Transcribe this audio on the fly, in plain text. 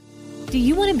Do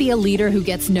you want to be a leader who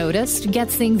gets noticed,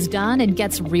 gets things done, and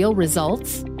gets real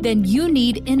results? Then you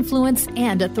need influence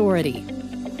and authority.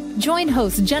 Join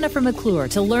host Jennifer McClure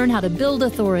to learn how to build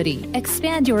authority,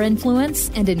 expand your influence,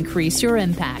 and increase your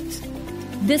impact.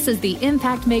 This is the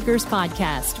Impact Makers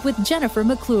Podcast with Jennifer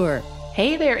McClure.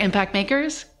 Hey there, Impact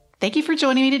Makers. Thank you for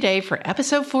joining me today for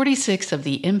episode 46 of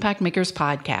the Impact Makers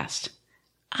Podcast.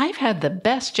 I've had the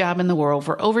best job in the world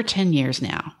for over 10 years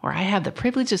now, where I have the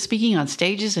privilege of speaking on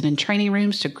stages and in training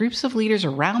rooms to groups of leaders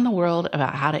around the world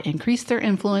about how to increase their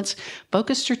influence,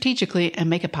 focus strategically, and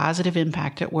make a positive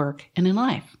impact at work and in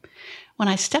life. When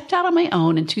I stepped out on my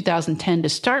own in 2010 to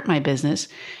start my business,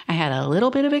 I had a little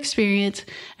bit of experience,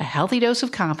 a healthy dose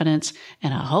of confidence,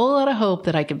 and a whole lot of hope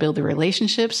that I could build the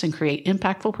relationships and create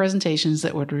impactful presentations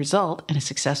that would result in a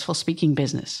successful speaking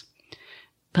business.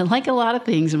 But like a lot of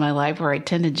things in my life where I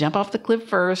tend to jump off the cliff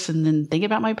first and then think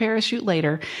about my parachute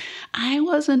later, I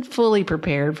wasn't fully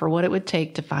prepared for what it would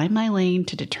take to find my lane,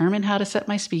 to determine how to set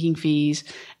my speaking fees,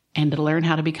 and to learn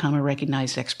how to become a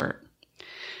recognized expert.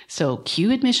 So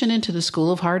cue admission into the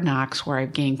School of Hard Knocks, where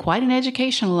I've gained quite an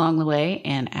education along the way,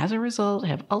 and as a result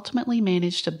have ultimately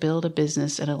managed to build a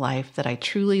business and a life that I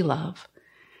truly love.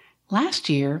 Last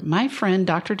year, my friend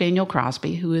Dr. Daniel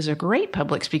Crosby, who is a great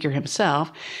public speaker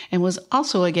himself and was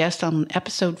also a guest on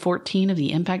episode 14 of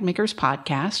the Impact Makers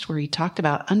podcast, where he talked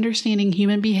about understanding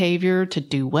human behavior to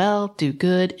do well, do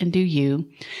good, and do you,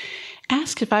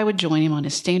 asked if I would join him on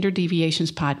his Standard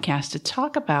Deviations podcast to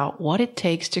talk about what it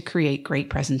takes to create great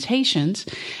presentations,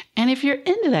 and if you're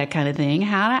into that kind of thing,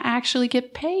 how to actually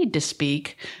get paid to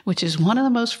speak, which is one of the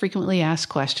most frequently asked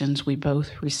questions we both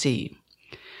receive.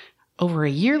 Over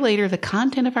a year later, the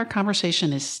content of our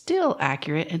conversation is still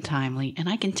accurate and timely, and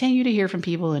I continue to hear from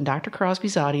people in Dr.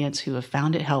 Crosby's audience who have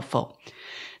found it helpful.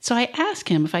 So I asked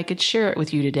him if I could share it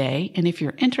with you today, and if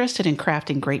you're interested in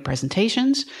crafting great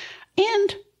presentations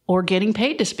or getting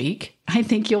paid to speak, I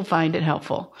think you'll find it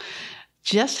helpful.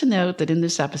 Just to note that in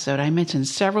this episode, I mentioned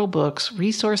several books,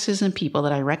 resources, and people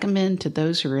that I recommend to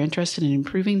those who are interested in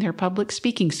improving their public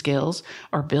speaking skills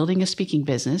or building a speaking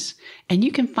business, and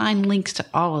you can find links to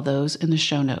all of those in the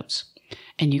show notes.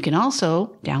 And you can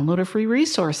also download a free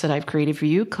resource that I've created for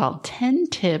you called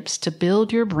 10 Tips to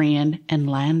Build Your Brand and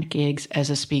Land Gigs as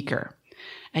a Speaker.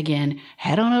 Again,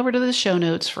 head on over to the show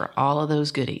notes for all of those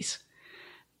goodies.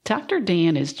 Dr.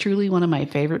 Dan is truly one of my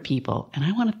favorite people, and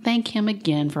I want to thank him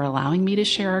again for allowing me to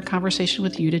share our conversation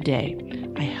with you today.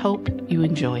 I hope you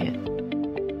enjoy it.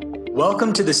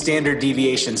 Welcome to the Standard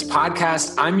Deviations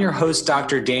podcast. I'm your host,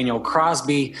 Dr. Daniel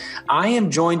Crosby. I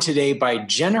am joined today by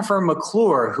Jennifer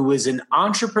McClure, who is an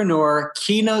entrepreneur,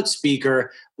 keynote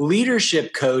speaker,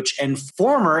 leadership coach, and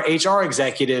former HR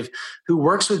executive who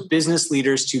works with business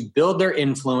leaders to build their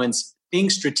influence,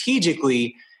 think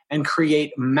strategically, and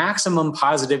create maximum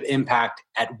positive impact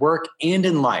at work and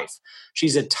in life.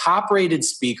 She's a top-rated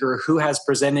speaker who has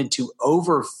presented to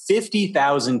over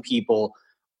 50,000 people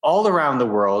all around the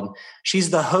world. She's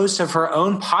the host of her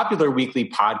own popular weekly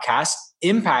podcast,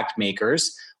 Impact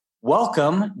Makers.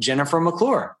 Welcome, Jennifer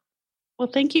McClure. Well,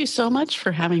 thank you so much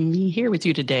for having me here with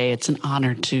you today. It's an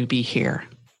honor to be here.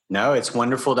 No, it's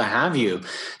wonderful to have you.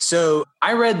 So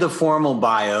I read the formal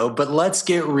bio, but let's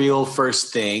get real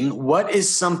first thing. What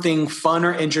is something fun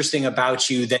or interesting about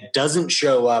you that doesn't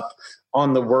show up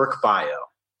on the work bio?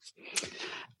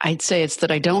 I'd say it's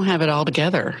that I don't have it all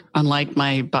together, unlike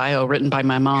my bio written by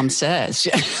my mom says.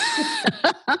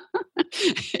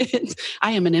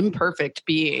 I am an imperfect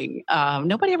being.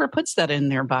 Nobody ever puts that in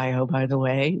their bio, by the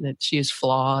way, that she is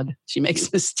flawed. She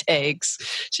makes mistakes.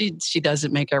 She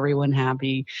doesn't make everyone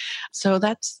happy. So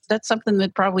that's something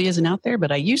that probably isn't out there.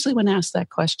 But I usually, when asked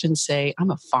that question, say, I'm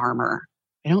a farmer.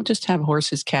 I don't just have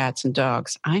horses, cats, and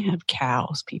dogs. I have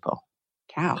cows, people.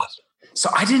 Cows. So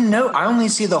I didn't know. I only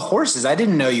see the horses. I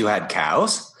didn't know you had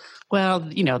cows. Well,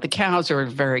 you know, the cows are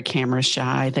very camera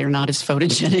shy. They're not as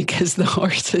photogenic as the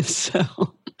horses. So,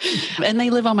 and they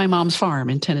live on my mom's farm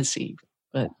in Tennessee.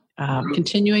 But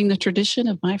continuing the tradition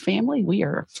of my family, we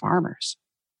are farmers.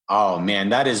 Oh, man,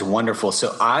 that is wonderful.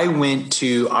 So I went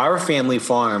to our family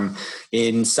farm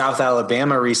in South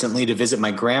Alabama recently to visit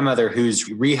my grandmother who's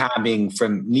rehabbing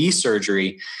from knee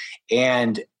surgery.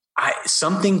 And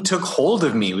something took hold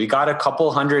of me. We got a couple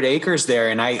 100 acres there,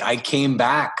 and I came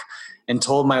back and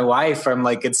told my wife, I'm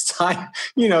like, it's time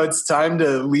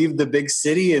to leave the big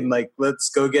city and like, let's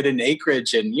go get an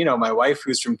acreage. And, my wife,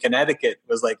 who's from Connecticut,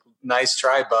 was like, nice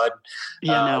try, bud.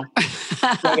 No.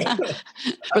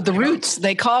 But the roots,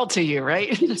 they call to you,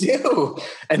 right? They do.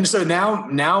 And so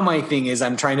now my thing is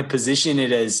I'm trying to position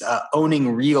it as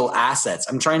owning real assets.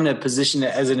 I'm trying to position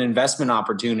it as an investment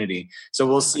opportunity. So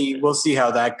we'll see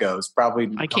how that goes. Probably.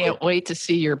 I can't wait to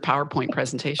see your PowerPoint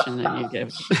presentation that you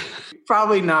give.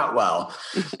 Probably not well.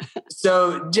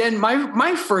 So Jen,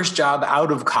 my first job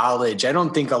out of college, I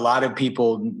don't think a lot of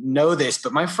people know this,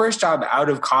 but my first job out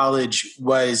of college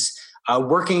was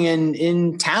working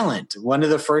in talent. One of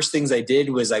the first things I did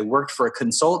was I worked for a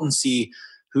consultancy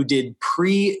who did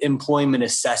pre-employment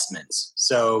assessments.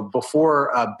 So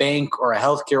before a bank or a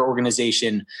healthcare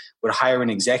organization would hire an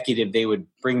executive, they would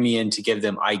bring me in to give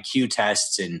them IQ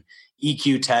tests and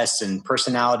EQ tests and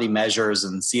personality measures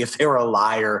and see if they were a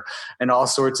liar and all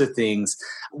sorts of things.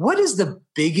 What is the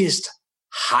biggest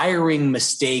hiring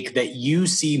mistake that you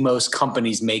see most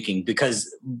companies making?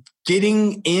 Because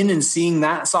getting in and seeing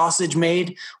that sausage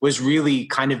made was really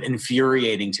kind of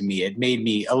infuriating to me. It made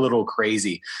me a little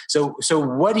crazy. So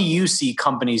what do you see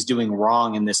companies doing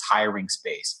wrong in this hiring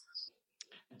space?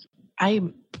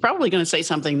 I'm probably going to say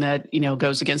something that,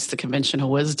 goes against the conventional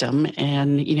wisdom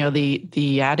and,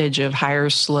 the adage of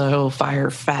hire slow, fire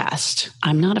fast.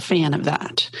 I'm not a fan of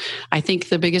that. I think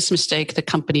the biggest mistake that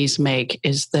companies make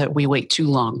is that we wait too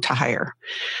long to hire.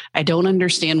 I don't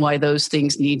understand why those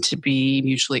things need to be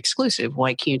mutually exclusive.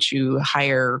 Why can't you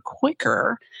hire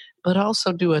quicker, but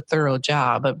also do a thorough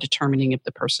job of determining if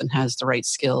the person has the right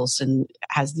skills and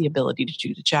has the ability to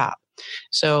do the job?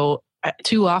 So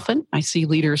too often, I see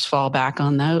leaders fall back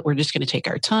on that. We're just going to take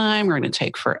our time. We're going to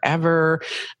take forever.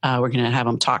 We're going to have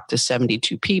them talk to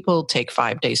 72 people, take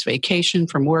 5 days vacation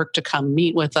from work to come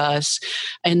meet with us.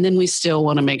 And then we still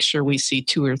want to make sure we see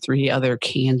 2 or 3 other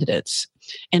candidates.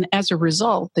 And as a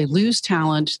result, they lose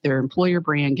talent. Their employer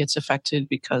brand gets affected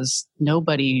because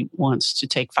nobody wants to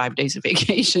take 5 days of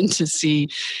vacation to see,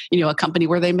 a company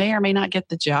where they may or may not get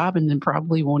the job and then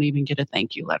probably won't even get a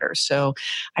thank you letter. So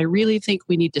I really think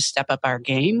we need to step up our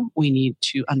game. We need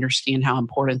to understand how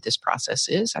important this process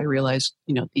is. I realize,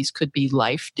 these could be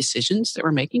life decisions that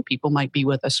we're making. People might be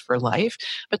with us for life,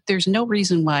 but there's no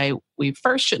reason why we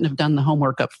first shouldn't have done the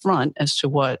homework up front as to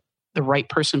what the right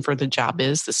person for the job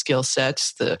is, the skill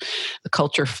sets, the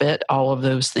culture fit, all of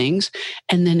those things,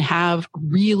 and then have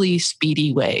really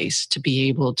speedy ways to be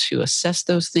able to assess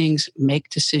those things, make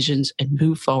decisions, and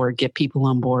move forward, get people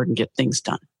on board and get things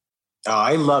done. Oh,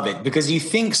 I love it because you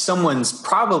think someone's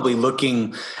probably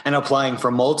looking and applying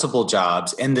for multiple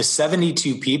jobs, and the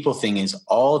 72 people thing is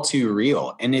all too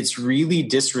real. And it's really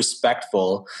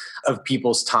disrespectful of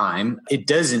people's time. It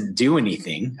doesn't do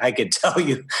anything. I could tell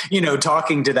you,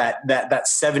 talking to that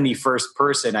 71st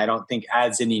person, I don't think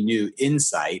adds any new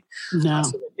insight. No.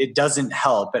 It doesn't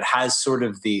help. It has sort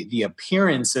of the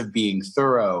appearance of being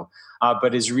thorough,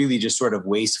 but is really just sort of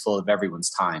wasteful of everyone's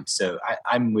time. So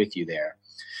I'm with you there.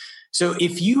 So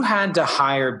if you had to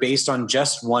hire based on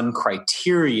just one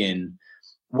criterion,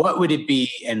 what would it be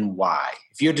and why?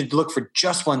 If you had to look for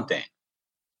just one thing.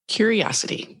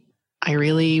 Curiosity. I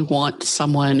really want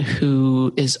someone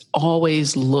who is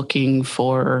always looking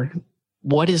for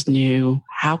what is new?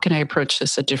 How can I approach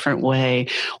this a different way?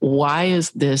 Why is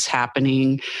this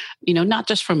happening? Not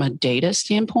just from a data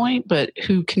standpoint, but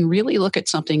who can really look at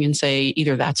something and say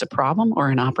either that's a problem or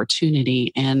an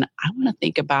opportunity. And I want to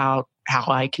think about how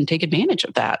I can take advantage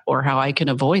of that or how I can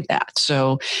avoid that.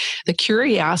 So the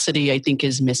curiosity, I think,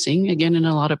 is missing again in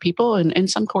a lot of people, and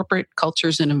some corporate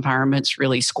cultures and environments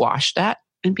really squash that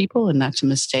in people, and that's a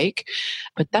mistake.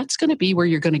 But that's going to be where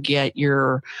you're going to get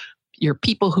your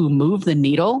people who move the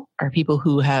needle are people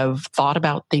who have thought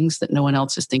about things that no one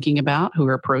else is thinking about, who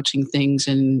are approaching things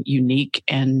in unique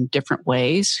and different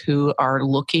ways, who are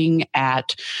looking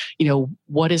at,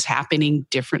 what is happening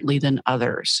differently than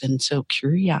others. And so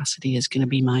curiosity is going to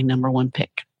be my number one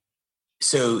pick.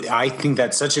 So I think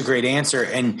that's such a great answer.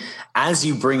 And as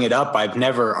you bring it up, I've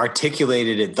never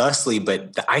articulated it thusly,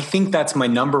 but I think that's my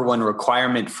number one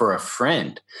requirement for a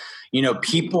friend.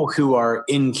 People who are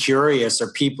incurious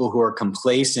or people who are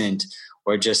complacent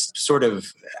or just sort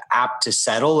of apt to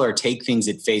settle or take things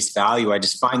at face value, I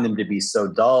just find them to be so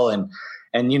dull. And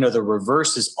the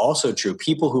reverse is also true.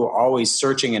 People who are always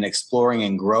searching and exploring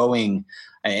and growing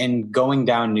and going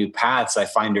down new paths, I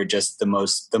find are just the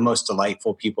most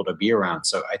delightful people to be around.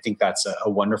 So I think that's a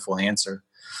wonderful answer.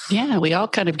 Yeah, we all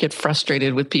kind of get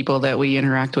frustrated with people that we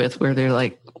interact with where they're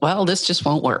like, well, this just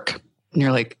won't work. And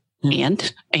you're like,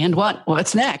 And what?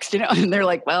 What's next? And they're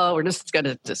like, well, we're just going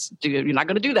to do, you're not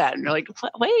going to do that. And you're like,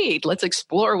 wait, let's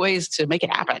explore ways to make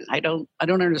it happen. I don't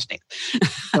understand.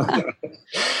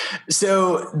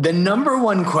 So the number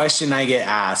one question I get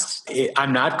asked,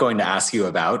 I'm not going to ask you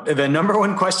about. The number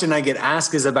one question I get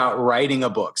asked is about writing a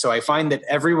book. So I find that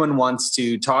everyone wants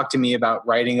to talk to me about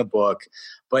writing a book,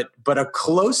 but a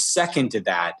close second to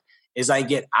that is I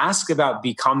get asked about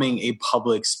becoming a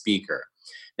public speaker.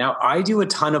 Now, I do a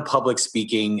ton of public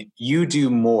speaking. You do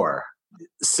more.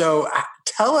 So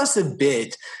tell us a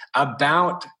bit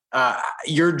about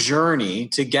your journey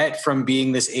to get from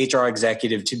being this HR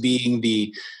executive to being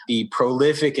the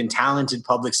prolific and talented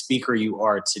public speaker you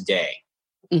are today.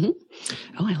 Mm-hmm.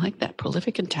 Oh, I like that.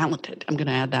 Prolific and talented. I'm going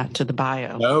to add that to the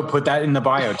bio. No, put that in the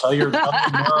bio. Tell your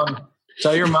mom.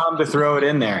 Tell your mom to throw it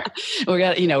in there.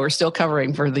 We're still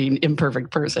covering for the imperfect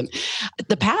person.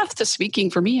 The path to speaking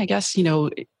for me, I guess,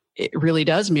 it really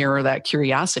does mirror that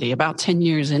curiosity. About 10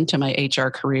 years into my HR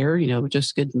career,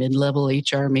 just good mid-level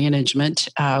HR management,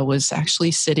 was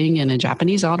actually sitting in a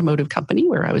Japanese automotive company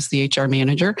where I was the HR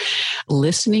manager,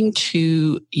 listening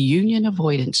to union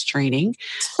avoidance training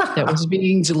that was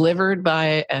being delivered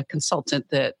by a consultant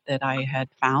that I had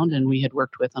found and we had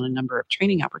worked with on a number of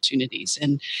training opportunities.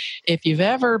 And if you've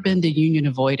ever been to union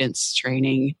avoidance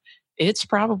training, it's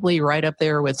probably right up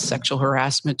there with sexual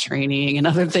harassment training and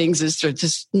other things. It's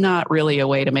just not really a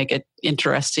way to make it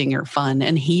interesting or fun.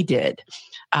 And he did.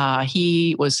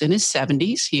 He was in his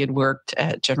 70s. He had worked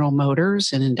at General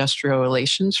Motors in industrial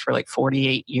relations for like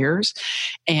 48 years.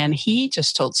 And he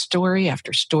just told story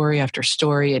after story after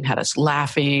story and had us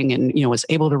laughing and, was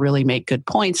able to really make good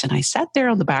points. And I sat there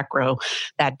on the back row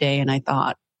that day and I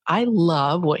thought, I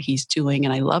love what he's doing,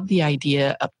 and I love the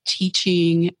idea of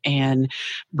teaching and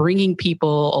bringing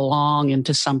people along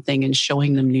into something and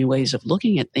showing them new ways of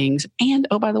looking at things. And,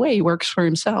 oh, by the way, he works for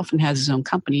himself and has his own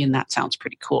company, and that sounds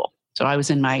pretty cool. So I was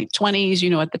in my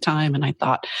 20s, at the time, and I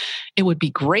thought it would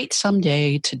be great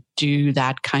someday to do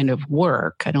that kind of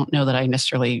work. I don't know that I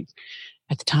necessarily,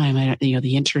 at the time,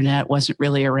 the internet wasn't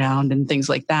really around and things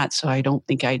like that, so I don't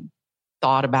think I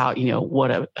thought about,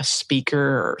 what a speaker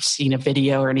or seen a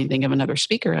video or anything of another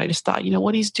speaker. I just thought,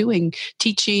 what he's doing,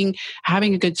 teaching,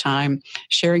 having a good time,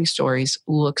 sharing stories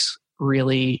looks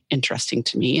really interesting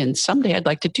to me. And someday I'd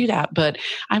like to do that, but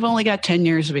I've only got 10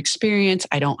 years of experience.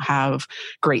 I don't have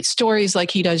great stories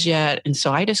like he does yet. And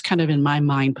so I just kind of in my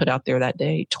mind put out there that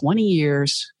day, 20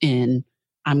 years in,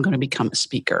 I'm going to become a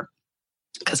speaker,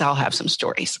 because I'll have some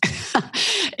stories.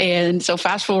 And so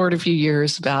fast forward a few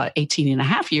years, about 18 and a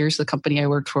half years, the company I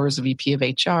worked for as a VP of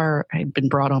HR. I'd been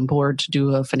brought on board to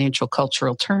do a financial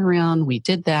cultural turnaround. We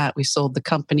did that. We sold the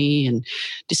company. And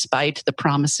despite the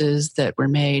promises that were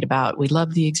made about, we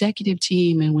love the executive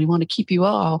team and we want to keep you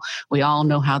all, we all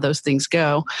know how those things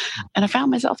go. And I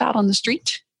found myself out on the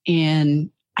street.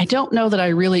 And I don't know that I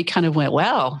really kind of went,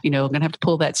 well, I'm going to have to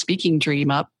pull that speaking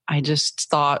dream up. I just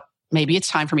thought, maybe it's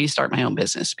time for me to start my own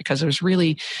business, because I was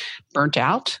really burnt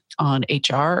out on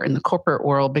HR in the corporate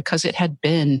world, because it had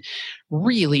been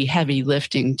really heavy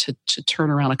lifting to turn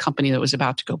around a company that was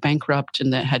about to go bankrupt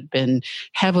and that had been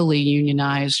heavily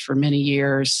unionized for many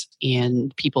years,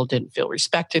 and people didn't feel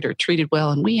respected or treated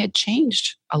well. And we had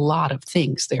changed a lot of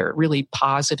things there, really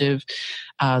positive.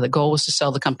 The goal was to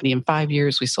sell the company in 5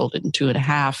 years. We sold it in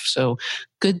 2.5. So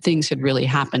good things had really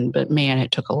happened, but man,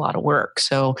 it took a lot of work.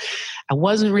 So I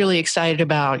wasn't really excited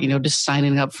about, just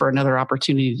signing up for another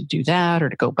opportunity to do that or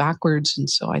to go backwards. And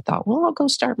so I thought, well, I'll go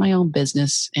start my own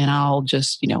business and I'll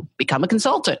just, become a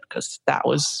consultant, because that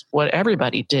was what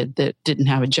everybody did that didn't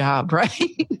have a job,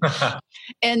 right?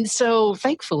 And so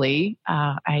thankfully,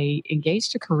 I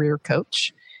engaged a career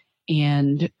coach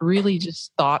and really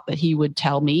just thought that he would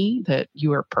tell me that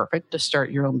you are perfect to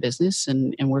start your own business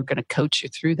and we're going to coach you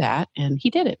through that. And he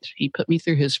did it. He put me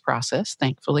through his process,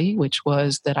 thankfully, which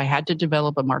was that I had to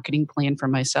develop a marketing plan for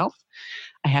myself.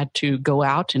 I had to go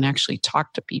out and actually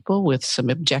talk to people with some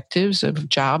objectives of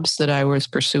jobs that I was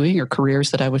pursuing or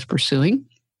careers that I was pursuing,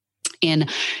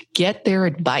 and get their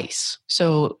advice.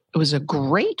 So it was a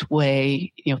great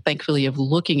way, thankfully, of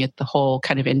looking at the whole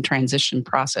kind of in transition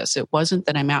process. It wasn't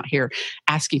that I'm out here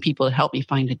asking people to help me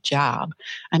find a job.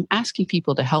 I'm asking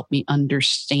people to help me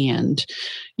understand,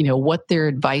 what their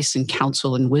advice and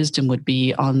counsel and wisdom would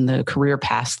be on the career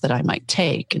paths that I might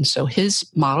take. And so his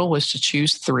model was to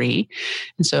choose 3.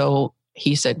 And so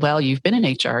he said, well, you've been in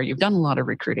HR, you've done a lot of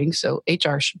recruiting, so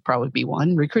HR should probably be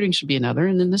one, recruiting should be another,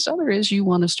 and then this other is you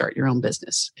want to start your own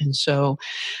business. And so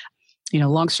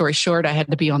Long story short, I had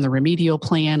to be on the remedial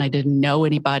plan. I didn't know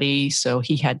anybody. So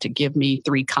he had to give me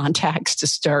 3 contacts to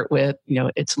start with.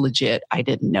 It's legit. I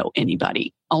didn't know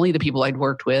anybody, only the people I'd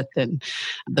worked with. And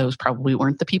those probably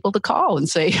weren't the people to call and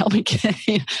say, help me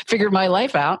figure my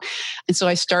life out. And so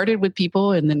I started with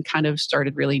people and then kind of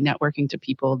started really networking to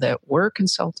people that were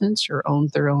consultants or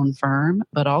owned their own firm,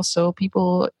 but also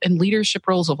people in leadership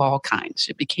roles of all kinds.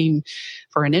 It became,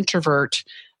 for an introvert,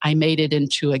 I made it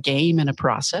into a game and a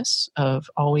process of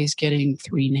always getting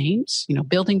 3 names,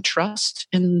 building trust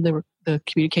in the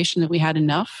communication that we had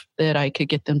enough that I could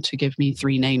get them to give me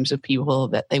 3 names of people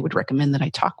that they would recommend that I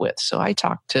talk with. So I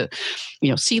talked to,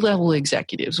 C-level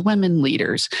executives, women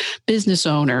leaders, business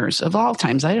owners of all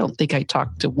times. I don't think I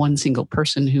talked to one single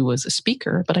person who was a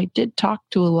speaker, but I did talk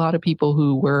to a lot of people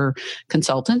who were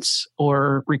consultants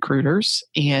or recruiters,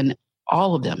 and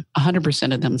all of them,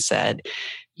 100% of them said,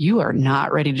 you are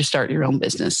not ready to start your own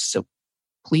business. So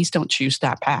please don't choose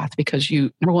that path because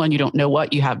number one, you don't know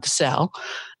what you have to sell.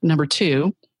 Number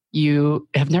 2, you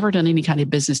have never done any kind of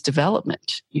business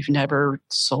development. You've never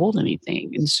sold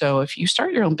anything. And so if you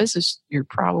start your own business, you're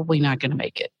probably not going to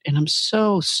make it. And I'm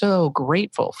so, so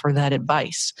grateful for that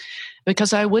advice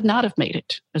because I would not have made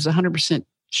it. I was 100%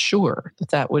 sure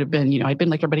that would have been, I'd been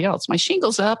like everybody else. My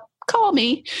shingle's up. Call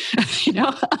me,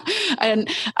 and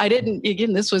I didn't,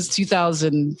 again, this was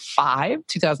 2005,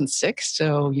 2006.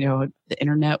 So, the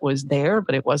internet was there,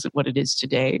 but it wasn't what it is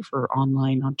today for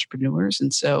online entrepreneurs.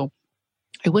 And so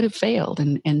I would have failed.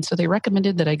 And so they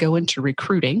recommended that I go into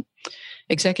recruiting,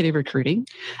 executive recruiting,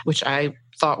 which I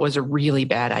thought was a really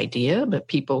bad idea, but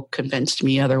people convinced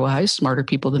me otherwise, smarter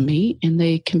people than me. And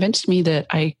they convinced me that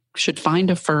I should find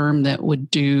a firm that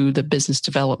would do the business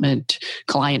development,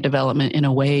 client development in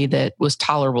a way that was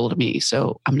tolerable to me.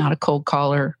 So I'm not a cold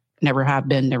caller, never have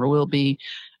been, never will be.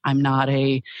 I'm not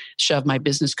a shove my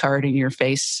business card in your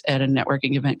face at a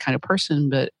networking event kind of person,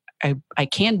 but I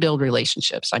can build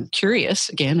relationships. I'm curious.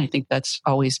 Again, I think that's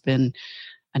always been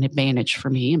an advantage for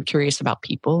me. I'm curious about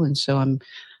people. And so I'm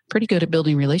pretty good at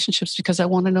building relationships because I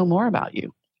want to know more about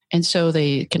you. And so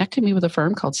they connected me with a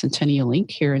firm called Centennial Inc.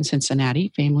 here in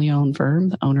Cincinnati, family-owned firm.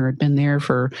 The owner had been there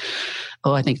for,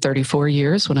 I think 34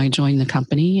 years when I joined the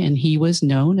company. And he was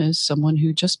known as someone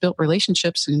who just built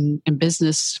relationships and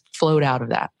business flowed out of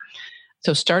that.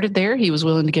 So started there. He was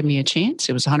willing to give me a chance.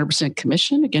 It was 100%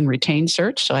 commission, again, retained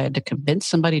search. So I had to convince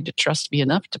somebody to trust me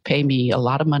enough to pay me a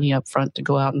lot of money up front to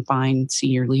go out and find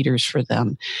senior leaders for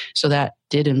them. So that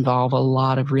did involve a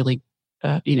lot of really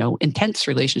intense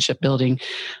relationship building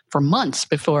for months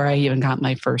before I even got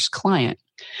my first client.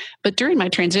 But during my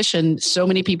transition, so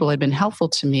many people had been helpful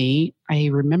to me. I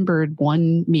remembered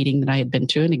one meeting that I had been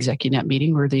to, an executive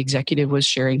meeting, where the executive was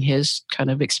sharing his kind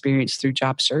of experience through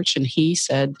job search. And he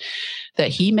said that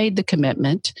he made the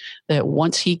commitment that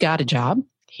once he got a job,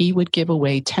 he would give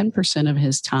away 10% of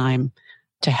his time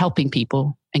to helping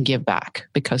people and give back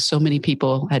because so many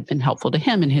people had been helpful to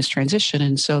him in his transition.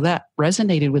 And so that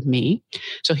resonated with me.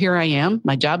 So here I am.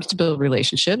 My job's to build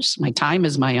relationships. My time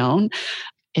is my own.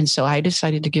 And so I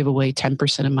decided to give away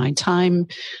 10% of my time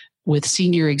with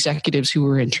senior executives who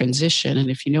were in transition. And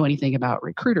if you know anything about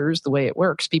recruiters, the way it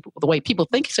works, the way people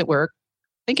think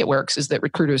it works is that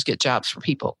recruiters get jobs for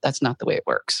people. That's not the way it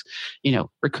works.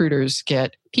 Recruiters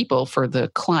get people for the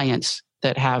clients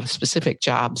that have specific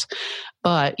jobs.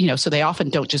 But, so they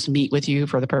often don't just meet with you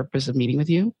for the purpose of meeting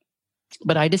with you.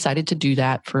 But I decided to do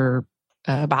that for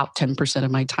about 10%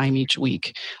 of my time each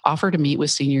week, offer to meet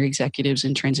with senior executives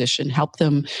in transition, help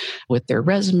them with their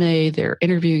resume, their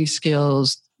interviewing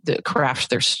skills,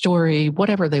 craft their story,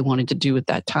 whatever they wanted to do at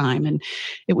that time. And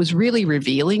it was really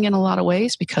revealing in a lot of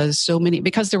ways because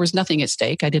there was nothing at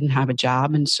stake. I didn't have a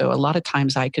job. And so a lot of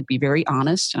times I could be very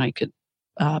honest and I could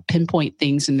pinpoint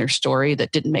things in their story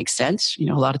that didn't make sense. A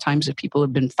lot of times if people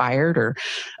have been fired or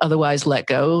otherwise let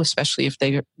go, especially if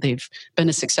they've been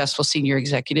a successful senior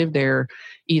executive, they're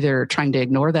either trying to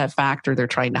ignore that fact or they're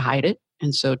trying to hide it.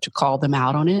 And so to call them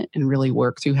out on it and really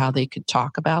work through how they could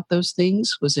talk about those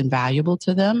things was invaluable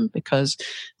to them because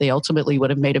they ultimately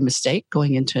would have made a mistake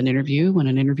going into an interview when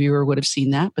an interviewer would have seen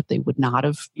that, but they would not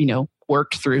have,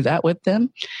 worked through that with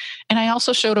them. And I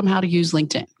also showed them how to use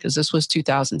LinkedIn because this was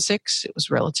 2006. It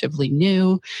was relatively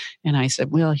new. And I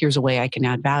said, well, here's a way I can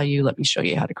add value. Let me show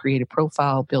you how to create a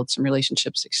profile, build some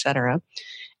relationships, et cetera.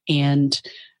 And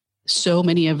so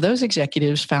many of those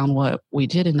executives found what we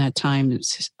did in that time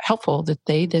is helpful, that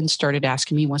they then started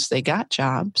asking me, once they got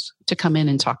jobs, to come in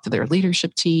and talk to their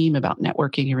leadership team about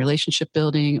networking and relationship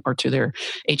building, or to their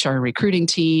HR and recruiting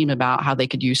team about how they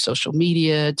could use social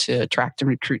media to attract and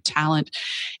recruit talent.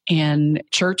 And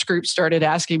church groups started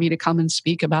asking me to come and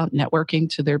speak about networking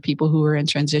to their people who were in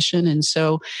transition. And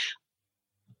so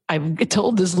I've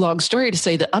told this long story to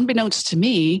say that, unbeknownst to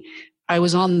me, I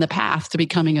was on the path to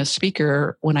becoming a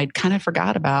speaker when I'd kind of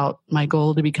forgot about my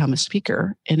goal to become a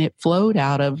speaker. And it flowed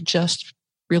out of just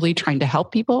really trying to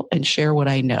help people and share what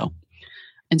I know.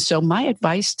 And so my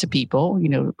advice to people,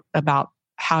 about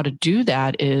how to do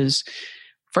that is,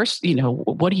 first,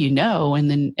 what do you know?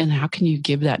 And how can you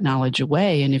give that knowledge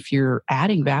away? And if you're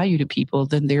adding value to people,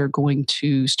 then they're going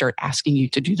to start asking you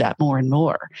to do that more and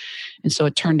more. And so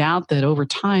it turned out that over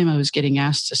time, I was getting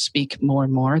asked to speak more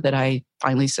and more, that I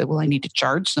finally said, well, I need to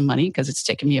charge some money because it's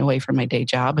taken me away from my day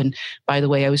job. And by the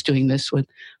way, I was doing this with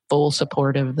full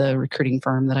support of the recruiting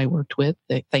firm that I worked with.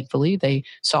 Thankfully, they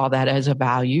saw that as a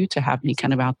value to have me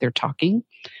kind of out there talking.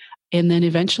 And then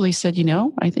eventually said,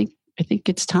 I think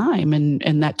it's time.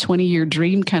 And that 20-year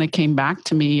dream kind of came back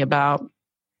to me about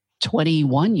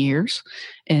 21 years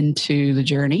into the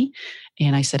journey.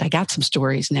 And I said, I got some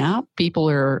stories now. People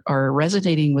are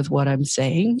resonating with what I'm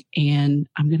saying. And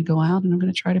I'm going to go out and I'm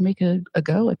going to try to make a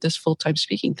go at this full-time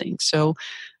speaking thing. So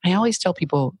I always tell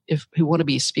people who want to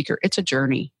be a speaker, it's a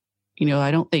journey.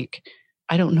 I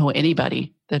don't know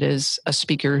anybody that is a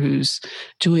speaker who's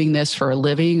doing this for a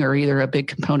living, or either a big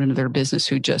component of their business,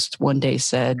 who just one day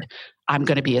said, I'm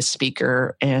going to be a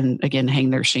speaker, and again, hang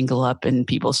their shingle up and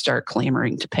people start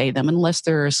clamoring to pay them, unless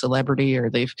they're a celebrity or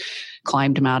they've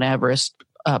climbed Mount Everest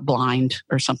blind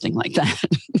or something like that.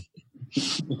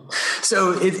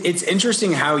 So it's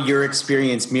interesting how your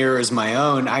experience mirrors my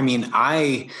own. I mean,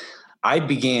 I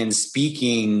began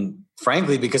speaking,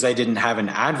 frankly, because I didn't have an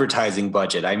advertising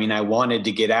budget. I mean, I wanted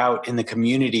to get out in the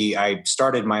community. I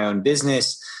started my own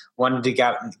business, wanted to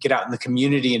get out in the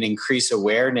community and increase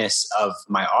awareness of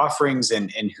my offerings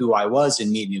and who I was,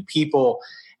 and meet new people.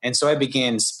 And so I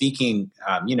began speaking,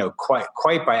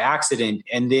 quite by accident.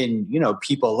 And then,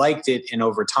 people liked it. And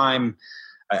over time,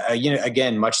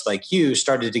 again, much like you,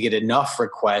 started to get enough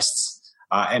requests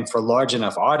and for large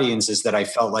enough audiences that I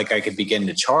felt like I could begin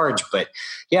to charge. But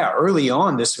yeah, early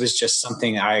on, this was just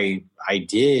something I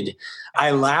did.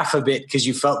 I laugh a bit because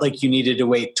you felt like you needed to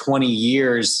wait 20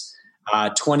 years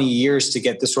to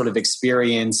get the sort of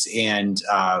experience and,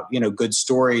 good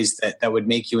stories that would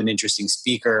make you an interesting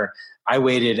speaker. I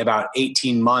waited about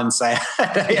 18 months. I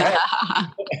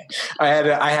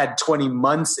had 20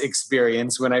 months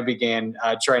experience when I began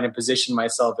trying to position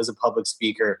myself as a public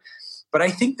speaker. But I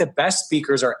think the best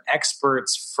speakers are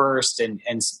experts first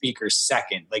and speakers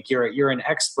second. Like you're an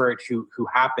expert who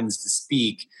happens to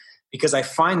speak, because I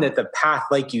find that the path,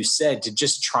 like you said, to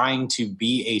just trying to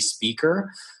be a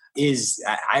speaker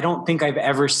I don't think I've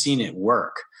ever seen it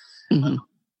work. Mm-hmm.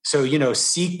 So,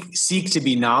 seek to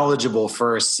be knowledgeable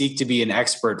first, seek to be an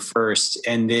expert first,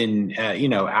 and then,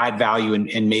 add value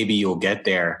and maybe you'll get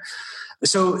there.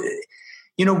 So,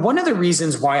 one of the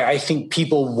reasons why I think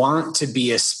people want to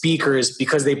be a speaker is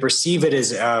because they perceive it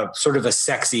as sort of a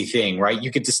sexy thing, right?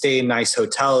 You get to stay in nice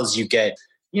hotels, you get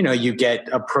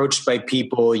approached by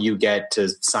people, you get to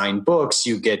sign books,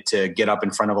 you get to get up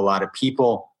in front of a lot of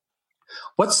people.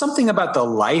 What's something about the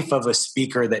life of a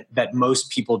speaker that most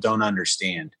people don't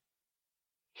understand?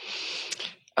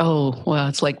 Oh, well,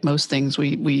 it's like most things.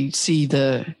 We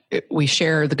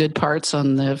share the good parts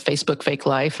on the Facebook fake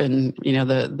life, and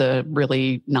the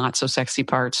really not so sexy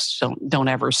parts don't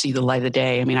ever see the light of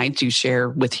day. I mean, I do share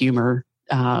with humor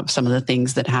some of the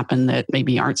things that happen that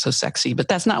maybe aren't so sexy, but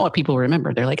that's not what people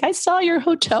remember. They're like, I saw your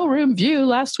hotel room view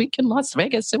last week in Las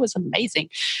Vegas. It was amazing.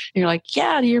 And you're like,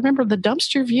 yeah, do you remember the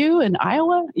dumpster view in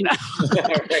Iowa?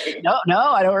 No,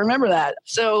 I don't remember that.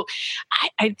 So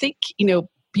I think,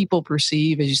 people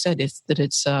perceive, as you said, that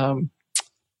it's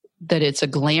a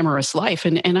glamorous life.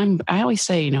 And I always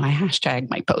say, I hashtag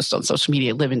my posts on social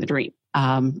media, living the dream,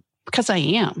 because I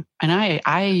am. And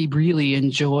I really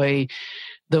enjoy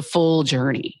the full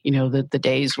journey, the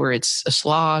days where it's a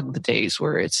slog, the days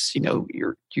where it's,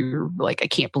 you're like, I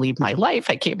can't believe my life.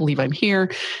 I can't believe I'm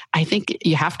here. I think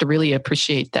you have to really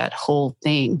appreciate that whole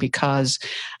thing, because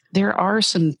there are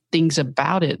some things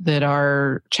about it that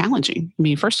are challenging. I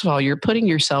mean, first of all, you're putting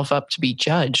yourself up to be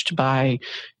judged by,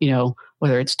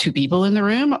 whether it's 2 people in the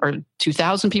room or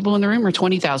 2,000 people in the room or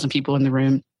 20,000 people in the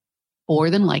room. More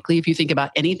than likely, if you think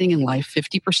about anything in life,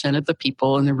 50% of the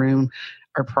people in the room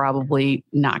are probably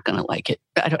not going to like it.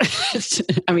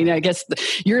 I guess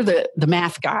you're the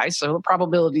math guy, so the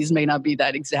probabilities may not be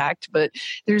that exact, but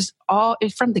there's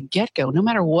from the get-go, no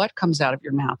matter what comes out of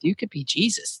your mouth, you could be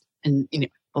Jesus. And,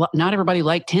 not everybody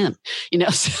liked him,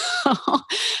 so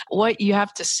what you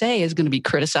have to say is going to be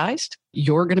criticized.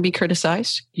 You're going to be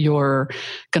criticized. You're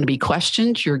going to be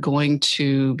questioned. You're going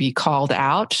to be called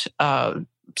out,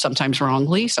 sometimes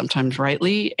wrongly, sometimes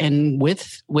rightly. And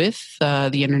with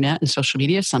the internet and social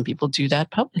media, some people do that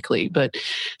publicly, but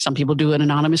some people do it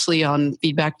anonymously on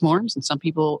feedback forums. And some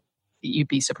people, you'd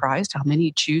be surprised how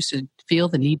many choose to feel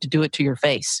the need to do it to your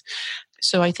face.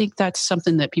 So I think that's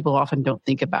something that people often don't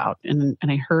think about. And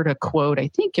I heard a quote, I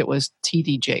think it was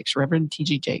T.D. Jakes, Reverend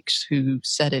T.G. Jakes, who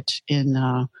said it in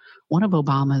one of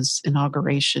Obama's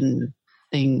inauguration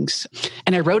things.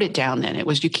 And I wrote it down then. It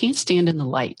was, you can't stand in the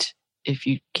light if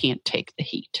you can't take the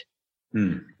heat.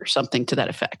 Or something to that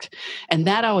effect. And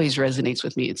that always resonates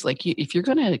with me. It's like, if you're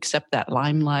going to accept that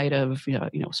limelight of,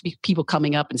 people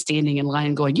coming up and standing in line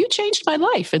and going, you changed my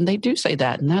life. And they do say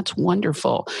that. And that's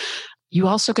wonderful. You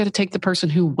also got to take the person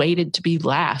who waited to be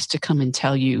last to come and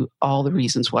tell you all the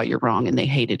reasons why you're wrong and they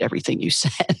hated everything you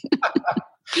said.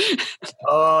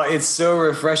 Oh, it's so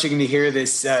refreshing to hear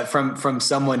this from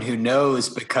someone who knows,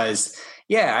 because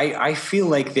I feel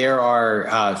like there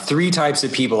are three types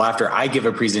of people after I give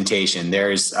a presentation.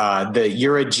 There's the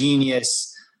you're a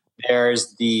genius.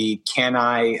 There's the can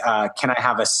I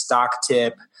have a stock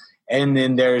tip? And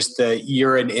then there's the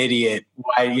you're an idiot.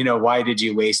 Why did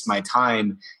you waste my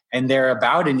time? And they're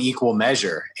about an equal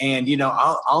measure. And,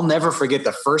 I'll never forget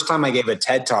the first time I gave a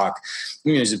TED Talk.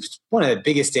 It was one of the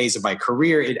biggest days of my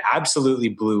career. It absolutely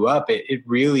blew up. It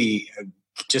really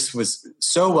just was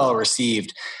so well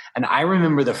received. And I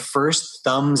remember the first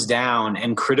thumbs down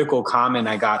and critical comment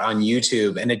I got on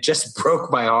YouTube, and it just broke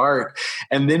my heart.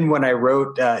 And then when I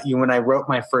wrote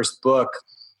my first book,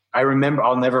 I remember,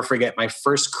 I'll never forget, my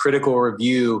first critical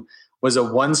review was a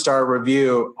 1-star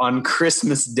review on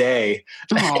Christmas Day.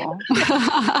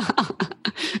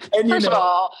 And, First of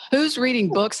all, who's reading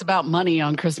books about money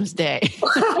on Christmas Day?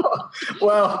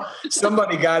 Well,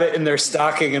 somebody got it in their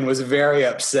stocking and was very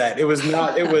upset. It was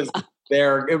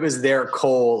their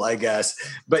coal, I guess.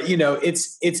 But,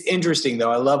 it's interesting,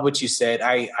 though. I love what you said.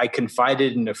 I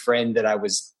confided in a friend that I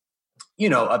was,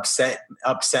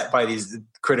 upset by these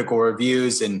critical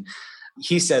reviews. And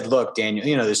he said, look, Daniel,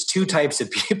 there's two types of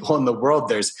people in the world.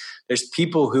 There's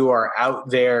people who are out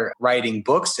there writing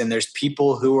books, and there's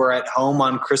people who are at home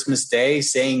on Christmas Day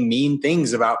saying mean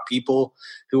things about people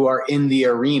who are in the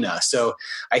arena. So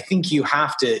I think you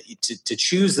have to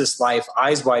choose this life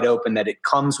eyes wide open, that it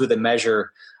comes with a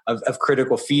measure of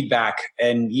critical feedback.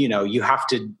 And, you have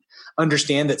to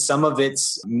understand that some of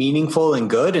it's meaningful and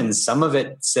good, and some of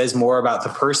it says more about the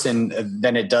person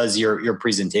than it does your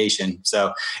presentation.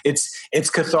 So it's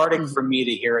cathartic for me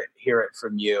to hear it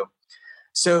from you.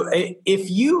 So if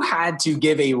you had to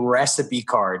give a recipe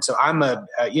card, so I'm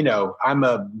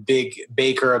a big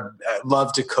baker,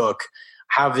 love to cook,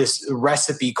 have this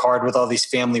recipe card with all these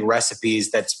family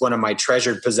recipes. That's one of my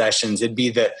treasured possessions. It'd be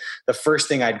the first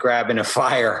thing I'd grab in a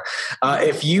fire.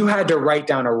 If you had to write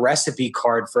down a recipe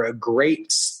card for a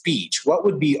great speech, what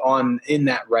would be in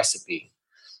that recipe?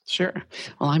 Sure.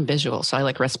 Well, I'm visual, so I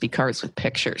like recipe cards with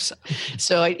pictures.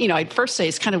 So I'd first say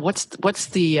it's kind of what's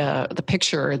the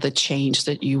picture or the change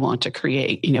that you want to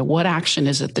create. What action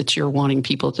is it that you're wanting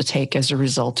people to take as a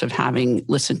result of having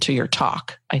listened to your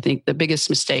talk? I think the biggest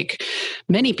mistake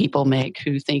many people make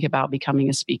who think about becoming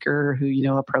a speaker,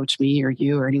 who approach me or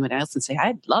you or anyone else and say,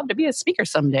 I'd love to be a speaker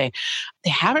someday. They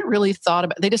haven't really thought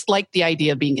about. They just like the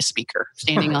idea of being a speaker,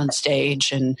 standing on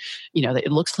stage, and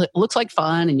it looks like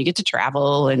fun, and you get to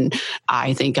travel. And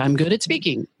I think I'm good at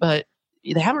speaking, but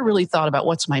they haven't really thought about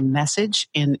what's my message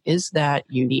and is that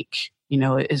unique?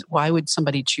 Why would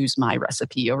somebody choose my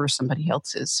recipe over somebody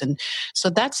else's? And so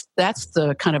that's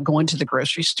the kind of going to the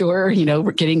grocery store,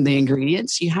 getting the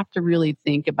ingredients. You have to really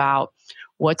think about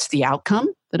what's the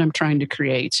outcome that I'm trying to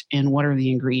create and what are the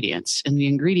ingredients. And the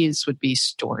ingredients would be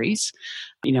stories,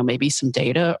 maybe some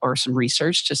data or some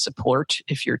research to support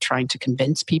if you're trying to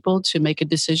convince people to make a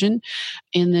decision,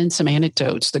 and then some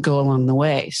anecdotes that go along the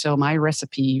way. So my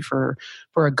recipe for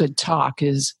a good talk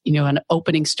is, an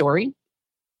opening story.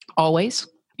 Always.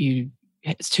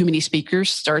 Too many speakers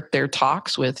start their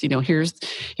talks with, here's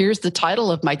the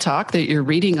title of my talk that you're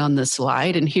reading on the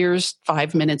slide, and here's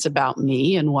 5 minutes about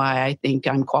me and why I think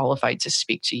I'm qualified to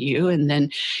speak to you. And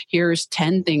then here's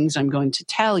 10 things I'm going to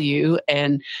tell you.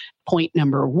 And point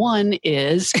number 1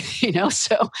 is,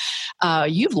 so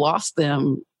you've lost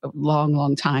them a long,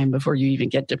 long time before you even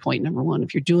get to point number one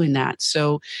if you're doing that.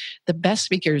 So the best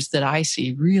speakers that I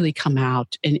see really come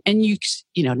out, and you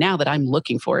know, now that I'm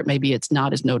looking for it, maybe it's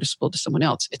not as noticeable to someone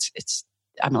else.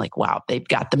 I'm like, wow, they've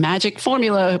got the magic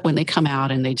formula when they come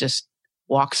out and they just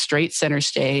walk straight center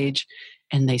stage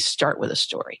and they start with a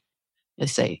story. They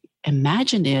say,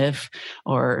 imagine if,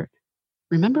 or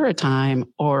remember a time,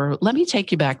 or let me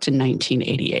take you back to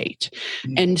 1988.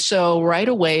 Mm-hmm. And so right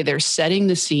away, they're setting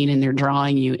the scene and they're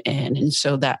drawing you in. And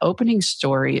so that opening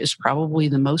story is probably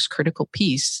the most critical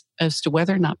piece as to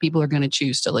whether or not people are going to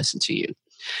choose to listen to you.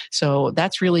 So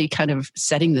that's really kind of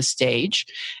setting the stage.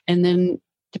 And then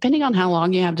depending on how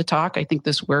long you have to talk, I think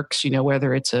this works, you know,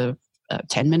 whether it's a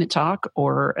 10-minute talk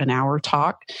or an hour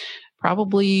talk,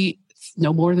 probably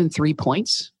no more than 3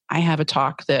 points. I have a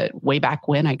talk that way back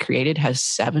when I created has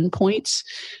 7 points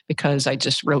because I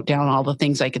just wrote down all the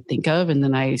things I could think of. And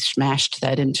then I smashed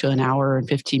that into an hour and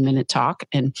 15-minute talk,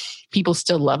 and people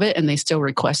still love it and they still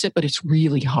request it, but it's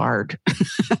really hard.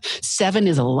 7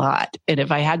 is a lot. And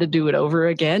if I had to do it over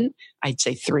again, I'd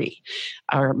say 3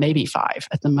 or maybe 5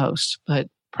 at the most, but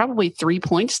probably 3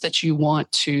 points that you want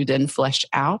to then flesh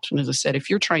out. And as I said, if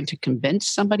you're trying to convince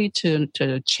somebody to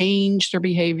change their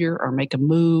behavior or make a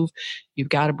move, you've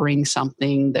got to bring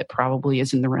something that probably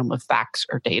is in the realm of facts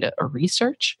or data or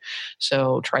research.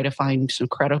 So try to find some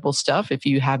credible stuff. If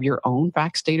you have your own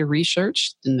facts, data,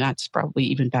 research, then that's probably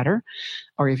even better.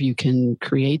 Or if you can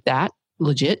create that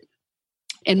legit.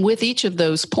 And with each of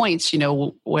those points, you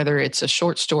know, whether it's a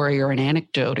short story or an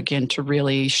anecdote, again, to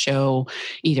really show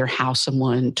either how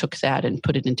someone took that and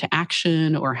put it into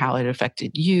action or how it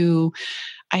affected you.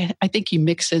 I think you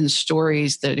mix in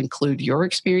stories that include your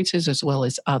experiences as well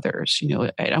as others. You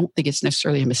know, I don't think it's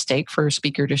necessarily a mistake for a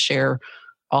speaker to share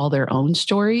all their own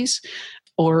stories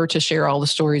or to share all the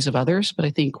stories of others. But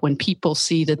I think when people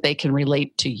see that they can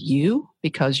relate to you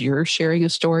because you're sharing a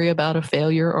story about a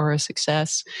failure or a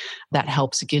success, that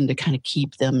helps again to kind of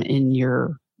keep them in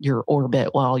your orbit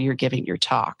while you're giving your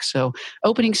talk. So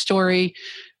opening story,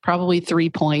 probably 3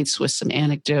 points with some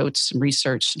anecdotes, some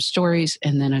research, some stories,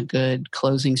 and then a good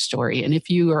closing story. And if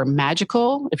you are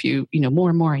magical, if you know, more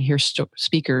and more I hear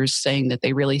speakers saying that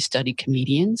they really study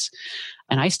comedians.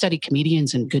 And I study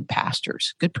comedians and good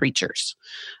pastors, good preachers.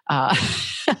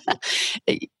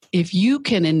 If you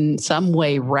can in some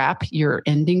way wrap your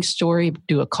ending story,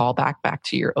 do a callback back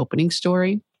to your opening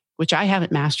story, which I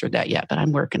haven't mastered that yet, but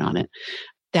I'm working on it.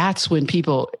 That's when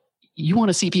you want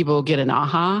to see people get an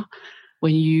aha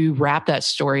when you wrap that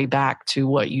story back to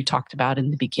what you talked about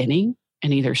in the beginning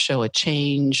and either show a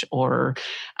change or,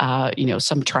 you know,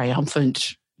 some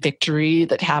triumphant victory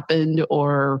that happened,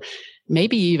 or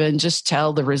maybe even just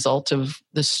tell the result of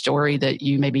the story that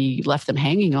you maybe left them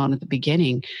hanging on at the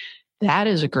beginning. That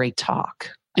is a great talk.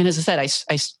 And as I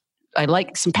said, I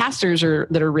like some pastors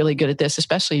that are really good at this,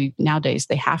 especially nowadays.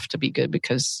 They have to be good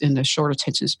because in the short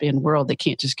attention span world, they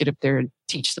can't just get up there and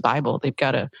teach the Bible. They've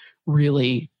got to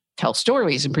really tell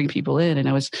stories and bring people in. And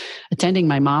I was attending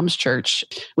my mom's church,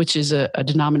 which is a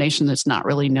denomination that's not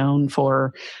really known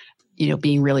for, you know,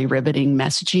 being really riveting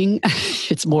messaging.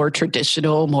 It's more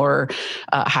traditional, more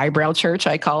highbrow church,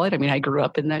 I call it. I mean, I grew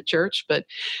up in that church, but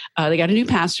they got a new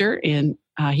pastor, and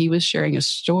he was sharing a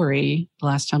story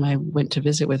last time I went to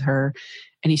visit with her.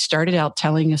 And he started out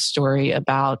telling a story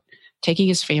about taking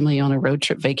his family on a road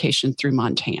trip vacation through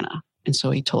Montana. And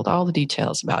so he told all the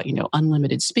details about, you know,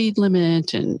 unlimited speed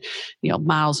limit and, you know,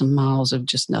 miles and miles of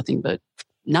just nothing but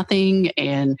nothing,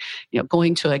 and, you know,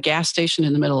 going to a gas station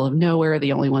in the middle of nowhere,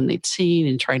 the only one they'd seen,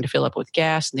 and trying to fill up with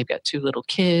gas. And they've got 2 little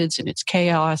kids, and it's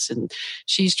chaos. And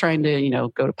she's trying to, you know,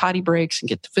 go to potty breaks and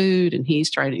get the food. And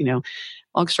he's trying to, you know,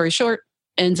 long story short,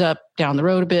 ends up down the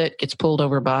road a bit, gets pulled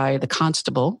over by the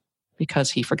constable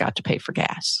because he forgot to pay for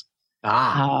gas.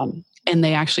 And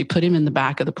they actually put him in the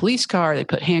back of the police car. They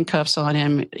put handcuffs on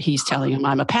him. He's telling him,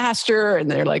 I'm a pastor. And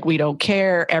they're like, we don't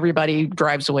care. Everybody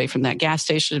drives away from that gas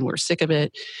station. We're sick of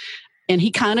it. And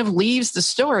he kind of leaves the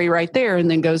story right there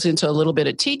and then goes into a little bit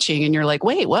of teaching. And you're like,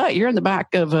 wait, what? You're in the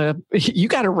back of you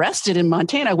got arrested in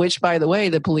Montana, which, by the way,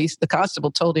 the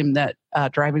constable told him that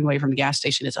driving away from the gas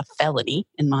station is a felony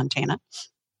in Montana.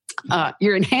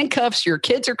 You're in handcuffs, your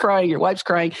kids are crying, your wife's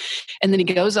crying. And then he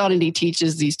goes on and he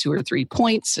teaches these 2 or 3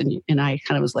 points. And I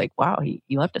kind of was like, wow, he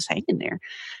left us hanging there.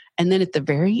 And then at the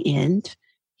very end,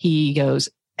 he goes,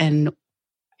 and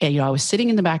you know, I was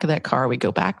sitting in the back of that car. We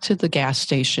go back to the gas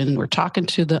station. We're talking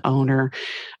to the owner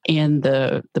and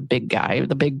the big guy,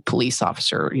 the big police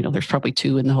officer. You know, there's probably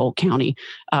 2 in the whole county,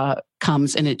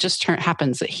 comes, and it just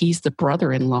happens that he's the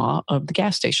brother-in-law of the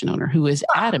gas station owner, who is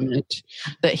adamant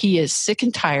that he is sick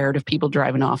and tired of people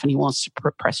driving off and he wants to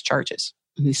press charges.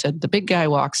 And he said, the big guy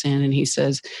walks in and he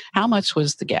says, how much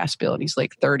was the gas bill? And he's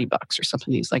like, $30 or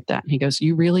something. He's like that. And he goes,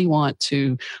 you really want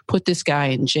to put this guy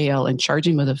in jail and charge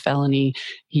him with a felony?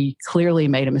 He clearly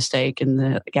made a mistake. And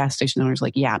the gas station owner's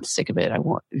like, yeah, I'm sick of it.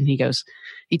 And he goes,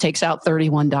 he takes out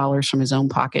 $31 from his own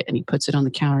pocket and he puts it on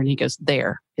the counter and he goes,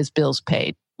 there, his bill's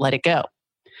paid. Let it go.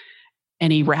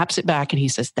 And he wraps it back and he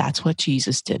says, that's what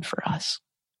Jesus did for us.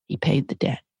 He paid the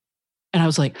debt. And I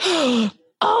was like, oh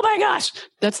my gosh,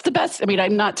 that's the best. I mean,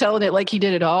 I'm not telling it like he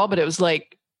did it all, but it was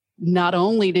like, not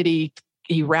only did he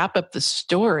wrap up the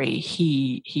story,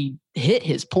 he hit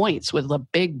his points with a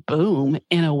big boom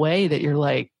in a way that you're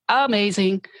like,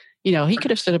 amazing. You know, he could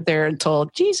have stood up there and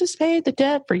told, Jesus paid the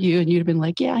debt for you. And you'd have been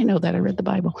like, yeah, I know that. I read the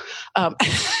Bible.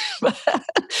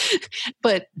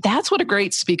 But that's what a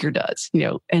great speaker does, you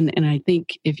know, and I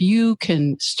think if you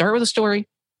can start with a story,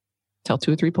 tell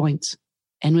 2 or 3 points,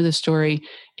 end with a story.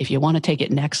 If you want to take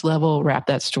it next level, wrap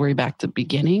that story back to the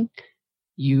beginning,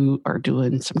 you are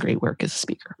doing some great work as a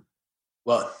speaker.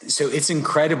 Well, so it's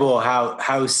incredible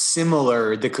how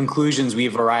similar the conclusions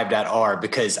we've arrived at are,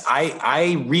 because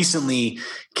I recently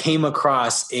came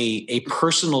across a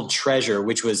personal treasure,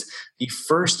 which was the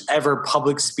first ever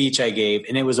public speech I gave.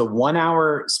 And it was a 1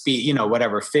 hour speech,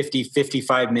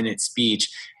 55 minute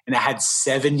speech. And it had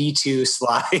 72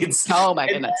 slides. Oh my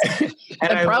goodness.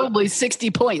 and probably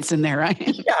 60 points in there, right?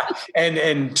 Yeah.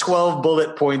 And 12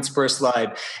 bullet points per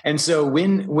slide. And so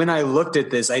when I looked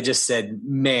at this, I just said,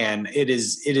 man, it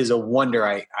is a wonder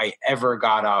I ever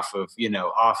got off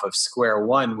of square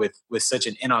one with such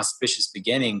an inauspicious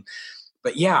beginning.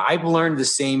 But yeah, I've learned the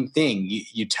same thing.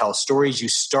 You tell stories, you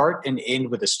start and end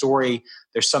with a story.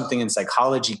 There's something in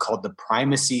psychology called the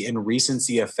primacy and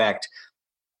recency effect,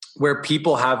 where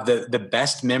people have the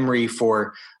best memory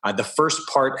for the first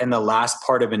part and the last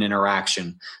part of an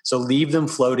interaction. So leave them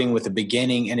floating with a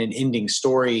beginning and an ending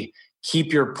story.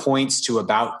 Keep your points to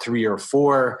about 3 or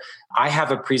 4. I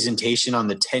have a presentation on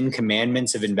the 10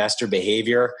 commandments of investor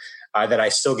behavior that I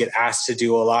still get asked to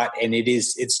do a lot. And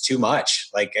it's too much.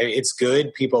 Like, it's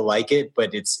good. People like it,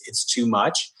 but it's too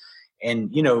much.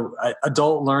 And,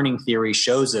 adult learning theory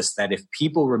shows us that if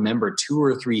people remember 2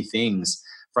 or 3 things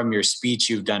from your speech,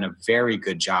 you've done a very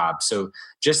good job. So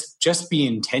just be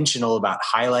intentional about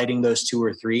highlighting those 2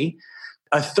 or 3.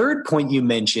 A third point you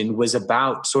mentioned was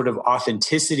about sort of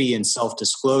authenticity and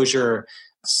self-disclosure.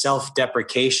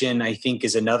 Self-deprecation, I think,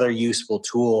 is another useful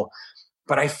tool.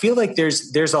 But I feel like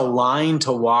there's a line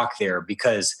to walk there,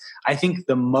 because I think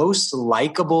the most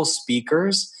likable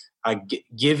speakers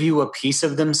give you a piece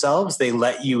of themselves. They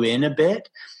let you in a bit.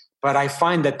 But I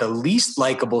find that the least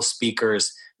likable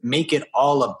speakers make it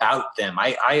all about them.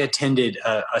 I attended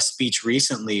a speech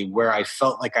recently where I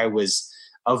felt like I was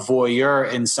a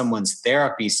voyeur in someone's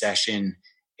therapy session,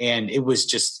 and it was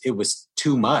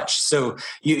too much. So,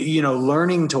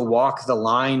 learning to walk the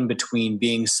line between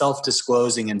being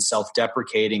self-disclosing and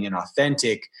self-deprecating and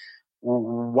authentic,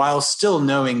 while still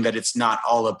knowing that it's not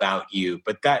all about you.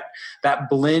 But that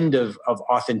blend of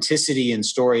authenticity and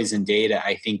stories and data,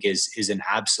 I think, is an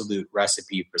absolute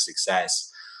recipe for success.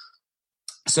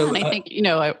 So, and I think,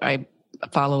 I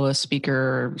follow a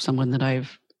speaker, someone that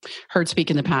I've heard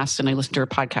speak in the past, and I listened to her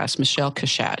podcast, Michelle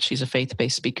Kashat. She's a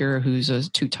faith-based speaker who's a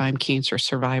 2-time cancer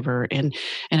survivor. And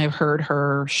I've heard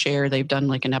her share, they've done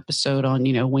like an episode on,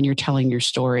 when you're telling your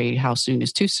story, how soon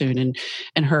is too soon.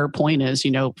 And her point is,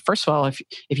 first of all,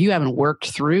 if you haven't worked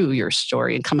through your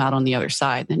story and come out on the other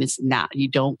side, then you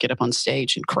don't get up on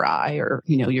stage and cry, or,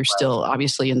 you're still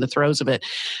obviously in the throes of it.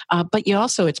 But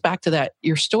it's back to that,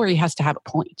 your story has to have a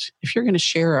point. If you're going to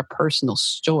share a personal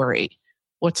story,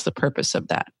 what's the purpose of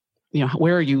that?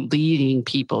 Where are you leading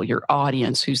people, your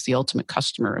audience, who's the ultimate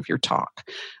customer of your talk?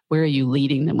 Where are you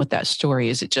leading them with that story?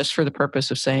 Is it just for the purpose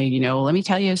of saying, let me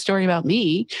tell you a story about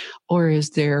me? Or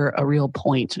is there a real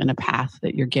point and a path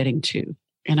that you're getting to?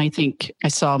 And I think I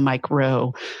saw Mike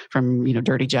Rowe from,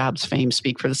 Dirty Jobs fame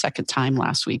speak for the second time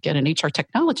last week at an HR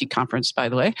technology conference, by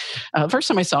the way. First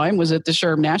time I saw him was at the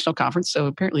SHRM National Conference. So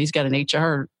apparently he's got an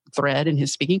HR thread in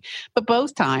his speaking. But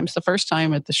both times, the first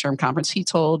time at the SHRM conference, he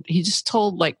just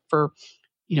told like for,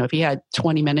 if he had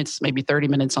 20 minutes, maybe 30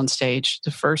 minutes on stage,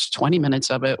 the first 20 minutes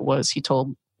of it was he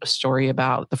told a story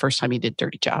about the first time he did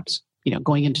Dirty Jobs.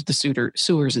 Going into the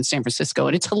sewers in San Francisco.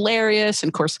 And it's hilarious. And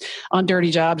of course, on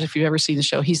Dirty Jobs, if you've ever seen the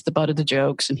show, he's the butt of the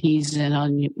jokes, and he's in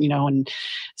on, and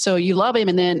so you love him.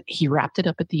 And then he wrapped it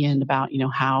up at the end about,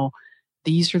 how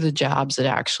these are the jobs that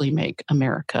actually make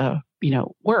America,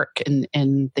 work,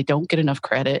 and they don't get enough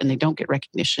credit and they don't get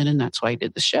recognition. And that's why he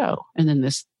did the show. And then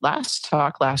this last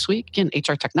talk last week in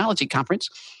HR Technology Conference,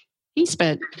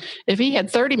 If he had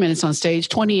 30 minutes on stage,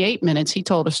 28 minutes, he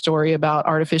told a story about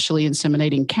artificially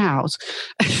inseminating cows.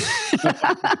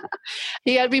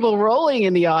 He had people rolling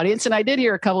in the audience. And I did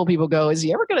hear a couple of people go, is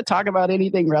he ever going to talk about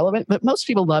anything relevant? But most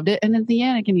people loved it. And at the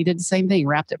end, again, he did the same thing,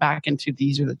 wrapped it back into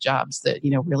these are the jobs that,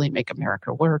 really make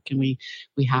America work. And we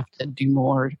have to do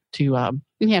more to,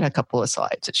 and he had a couple of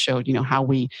slides that showed, how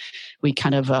we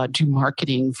kind of do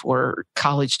marketing for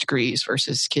college degrees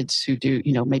versus kids who do,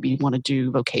 maybe want to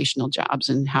do vocational jobs,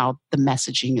 and how the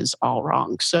messaging is all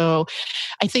wrong. So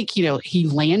I think, he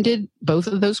landed both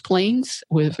of those planes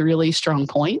with really strong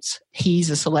points. He's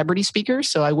a celebrity speaker,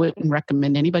 so I wouldn't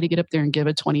recommend anybody get up there and give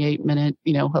a 28-minute,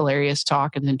 hilarious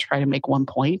talk and then try to make one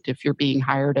point. If you're being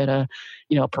hired at a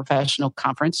professional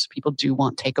conference, people do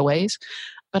want takeaways.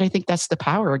 But I think that's the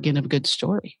power, again, of a good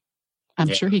story. I'm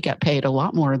sure he got paid a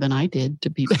lot more than I did to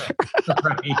be there.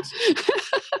 Right.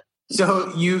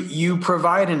 So you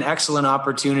provide an excellent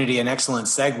opportunity, an excellent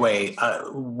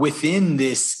segue within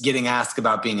this getting asked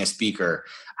about being a speaker.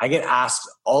 I get asked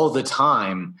all the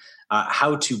time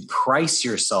how to price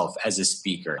yourself as a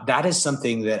speaker. That is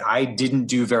something that I didn't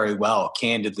do very well,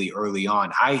 candidly, early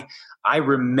on. I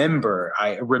remember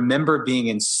being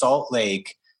in Salt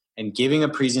Lake and giving a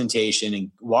presentation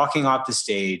and walking off the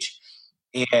stage.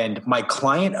 And my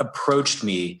client approached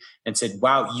me and said,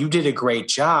 "Wow, you did a great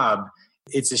job.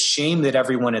 It's a shame that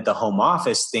everyone at the home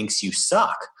office thinks you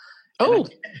suck." Oh,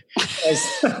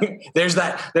 there's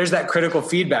that critical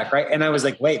feedback, right? And I was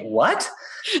like, "Wait, what?"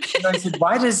 And I said,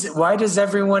 "Why does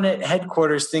everyone at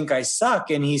headquarters think I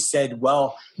suck?" And he said,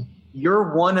 "Well,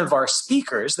 you're one of our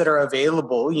speakers that are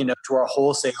available, to our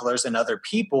wholesalers and other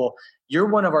people. You're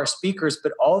one of our speakers,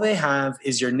 but all they have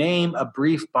is your name, a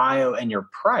brief bio, and your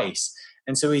price."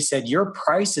 And so he said, "Your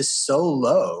price is so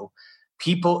low,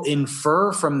 people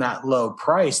infer from that low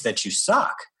price that you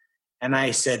suck." And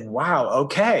I said, "Wow,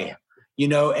 okay."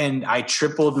 And I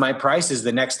tripled my prices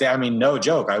the next day. I mean, no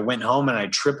joke. I went home and I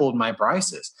tripled my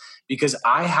prices because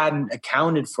I hadn't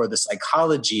accounted for the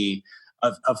psychology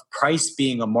of price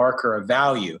being a marker of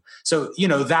value. So,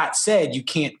 that said, you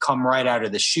can't come right out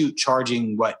of the chute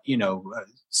charging what,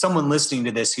 someone listening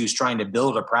to this who's trying to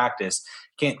build a practice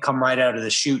can't come right out of the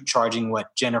chute charging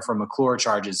what Jennifer McClure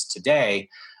charges today.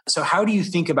 So how do you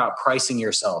think about pricing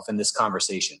yourself in this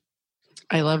conversation?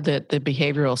 I love that the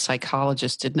behavioral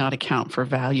psychologist did not account for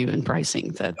value in pricing.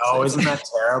 Isn't that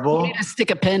terrible? You need to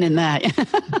stick a pin in that.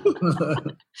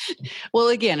 Well,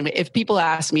 again, if people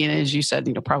ask me, and as you said,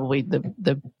 probably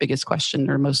the biggest question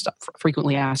or most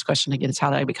frequently asked question I get is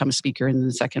how do I become a speaker? And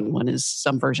the second one is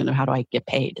some version of how do I get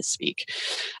paid to speak?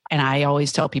 And I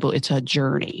always tell people it's a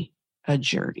journey.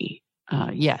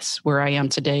 Yes, where I am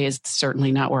today is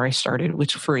certainly not where I started,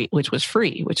 which was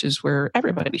free, which is where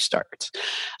everybody starts.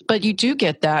 But you do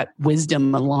get that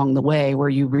wisdom along the way where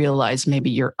you realize maybe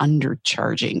you're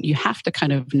undercharging. You have to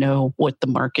kind of know what the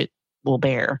market will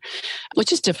bear,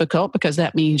 which is difficult because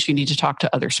that means you need to talk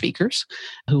to other speakers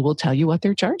who will tell you what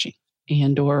they're charging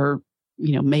or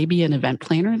maybe an event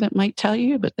planner that might tell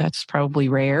you, but that's probably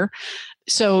rare.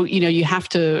 So, you have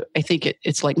to, I think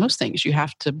it's like most things, you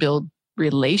have to build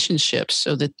relationships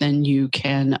so that then you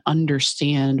can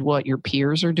understand what your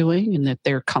peers are doing and that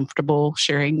they're comfortable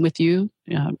sharing with you.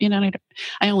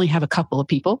 I only have a couple of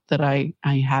people that I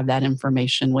have that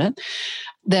information with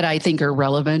that I think are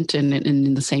relevant and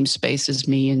in the same space as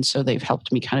me. And so they've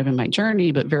helped me kind of in my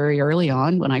journey. But very early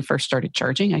on, when I first started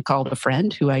charging, I called a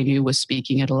friend who I knew was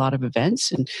speaking at a lot of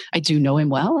events. And I do know him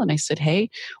well. And I said, "Hey,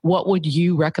 what would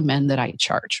you recommend that I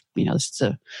charge?" This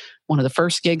is one of the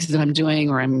first gigs that I'm doing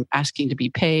where I'm asking to be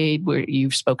paid, where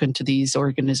you've spoken to these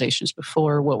organizations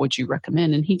before. What would you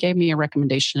recommend? And he gave me a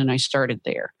recommendation and I started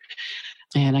there.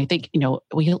 And I think,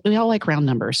 we all like round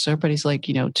numbers. So everybody's like,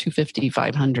 250,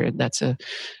 500. That's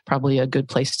probably a good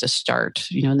place to start.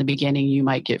 In the beginning, you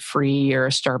might get free or a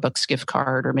Starbucks gift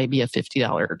card or maybe a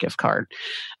 $50 gift card.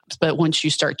 But once you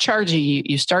start charging,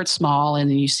 you start small and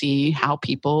then you see how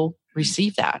people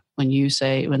receive that. When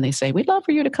they say, "We'd love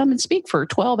for you to come and speak for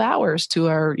 12 hours to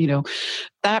our,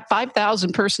 that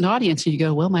 5,000 person audience." And you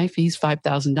go, "Well, my fee's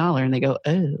 $5,000. And they go,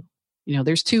 "Oh."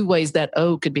 There's two ways that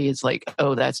 "oh" could be. It's like,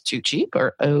 "Oh, that's too cheap,"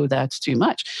 or "Oh, that's too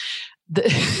much."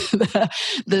 The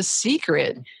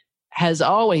secret has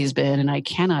always been, and I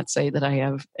cannot say that I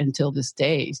have until this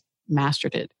day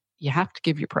mastered it. You have to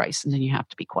give your price and then you have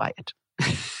to be quiet.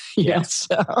 Yes.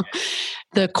 So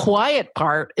the quiet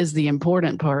part is the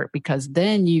important part because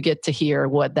then you get to hear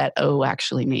what that "oh"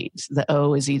 actually means. The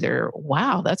 "oh" is either,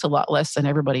 "Wow, that's a lot less than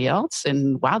everybody else."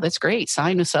 And "Wow, that's great.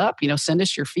 Sign us up, send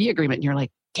us your fee agreement." And you're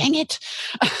like, "Dang it."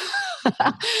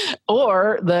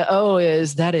 Or the O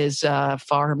is, that is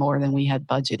far more than we had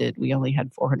budgeted. We only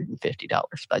had $450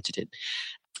 budgeted.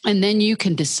 And then you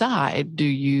can decide, do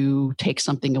you take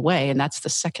something away? And that's the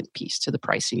second piece to the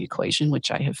pricing equation, which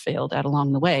I have failed at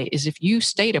along the way, is if you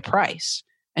state a price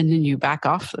and then you back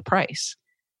off the price,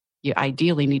 you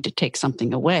ideally need to take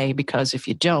something away, because if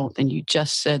you don't, then you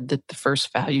just said that the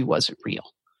first value wasn't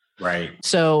real. Right.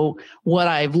 So what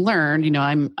I've learned,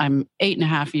 I'm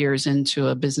 8.5 years into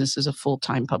a business as a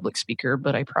full-time public speaker,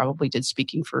 but I probably did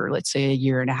speaking for, let's say, 1.5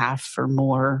 years or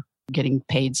more, getting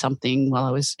paid something while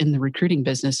I was in the recruiting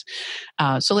business.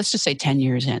 So let's just say 10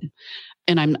 years in,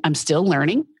 and I'm still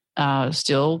learning,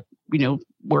 still,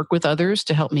 work with others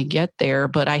to help me get there.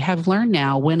 But I have learned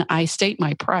now, when I state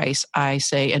my price, I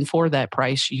say, and for that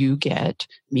price, you get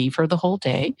me for the whole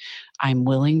day. I'm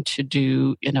willing to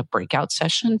do in a breakout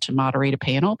session to moderate a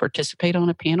panel, participate on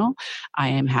a panel. I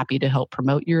am happy to help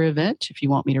promote your event. If you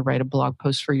want me to write a blog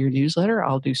post for your newsletter,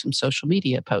 I'll do some social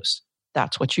media posts.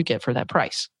 That's what you get for that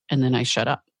price. And then I shut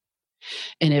up.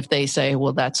 And if they say,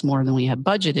 well, that's more than we have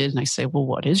budgeted, and I say, well,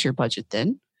 what is your budget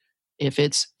then? If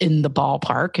it's in the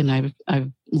ballpark, and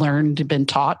I've learned, been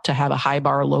taught to have a high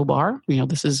bar, low bar.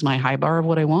 This is my high bar of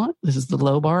what I want. This is the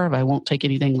low bar of I won't take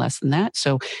anything less than that.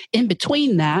 So in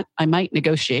between that, I might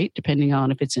negotiate depending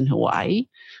on if it's in Hawaii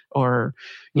or,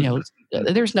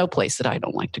 there's no place that I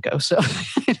don't like to go. So,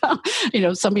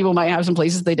 some people might have some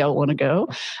places they don't want to go.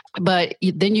 But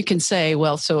then you can say,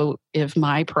 well, so if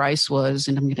my price was,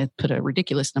 and I'm going to put a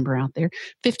ridiculous number out there,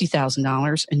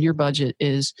 $50,000, and your budget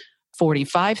is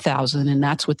 $45,000, and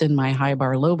that's within my high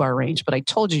bar, low bar range. But I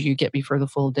told you get me for the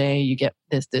full day, you get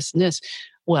this, this, and this.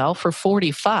 Well, for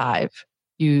 45,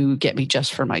 you get me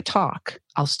just for my talk.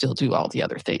 I'll still do all the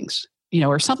other things,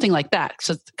 or something like that.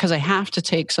 So, because I have to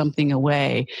take something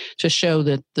away to show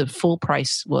that the full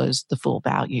price was the full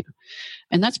value.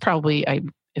 And that's probably,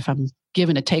 if I'm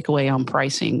given a takeaway on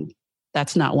pricing,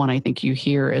 that's not one I think you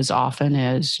hear as often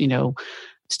as,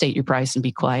 state your price and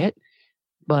be quiet.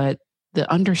 But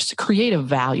create a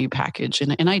value package.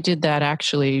 And I did that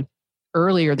actually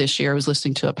earlier this year. I was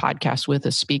listening to a podcast with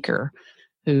a speaker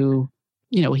who,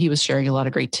 he was sharing a lot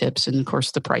of great tips. And of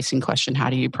course, the pricing question, how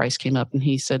do you price, came up. And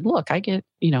he said, look, I get,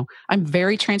 I'm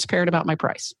very transparent about my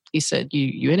price. He said,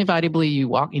 you inevitably, you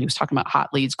walk, he was talking about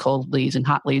hot leads, cold leads, and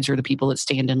hot leads are the people that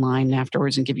stand in line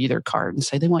afterwards and give you their card and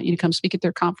say they want you to come speak at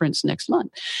their conference next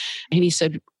month. And he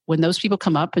said, when those people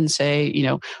come up and say,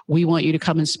 we want you to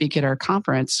come and speak at our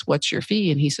conference, what's your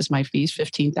fee? And he says, my fee is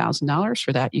 $15,000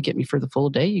 for that. You get me for the full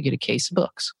day. You get a case of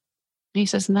books. And he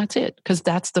says, and that's it, because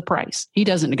that's the price. He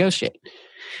doesn't negotiate.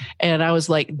 And I was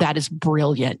like, that is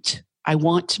brilliant. I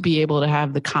want to be able to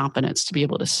have the confidence to be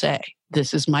able to say,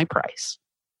 this is my price.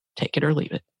 Take it or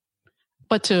leave it.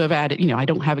 But to have added, I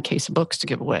don't have a case of books to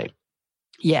give away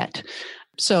yet.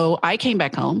 So I came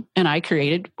back home and I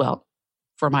created,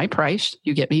 for my price,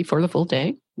 you get me for the full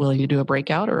day. Willing to do a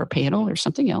breakout or a panel or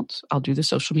something else. I'll do the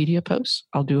social media posts.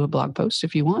 I'll do a blog post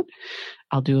if you want.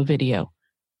 I'll do a video.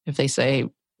 If they say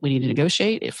we need to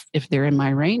negotiate, if they're in my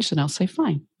range, then I'll say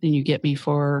fine. Then you get me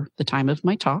for the time of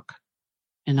my talk,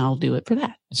 and I'll do it for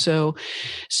that. So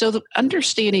the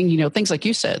understanding, things like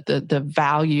you said, the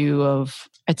value of,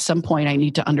 at some point I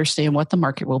need to understand what the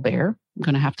market will bear. I'm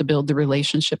going to have to build the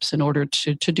relationships in order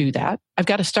to do that. I've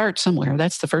got to start somewhere.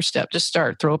 That's the first step. Just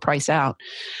start, throw a price out,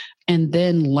 and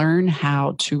then learn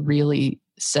how to really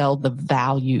sell the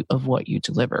value of what you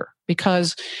deliver.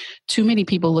 Because too many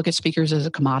people look at speakers as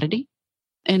a commodity.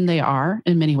 And they are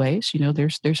in many ways.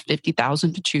 There's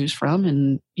 50,000 to choose from.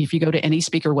 And if you go to any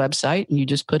speaker website and you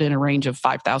just put in a range of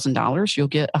 $5,000, you'll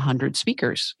get 100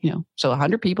 speakers. So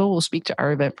 100 people will speak to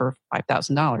our event for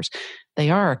 $5,000. They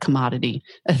are a commodity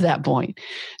at that point.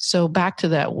 So back to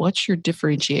that, what's your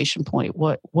differentiation point?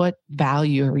 What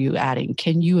value are you adding?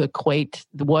 Can you equate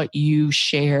what you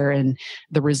share and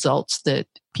the results that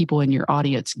people in your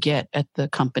audience get at the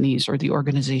companies or the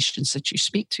organizations that you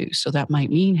speak to? So that might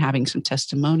mean having some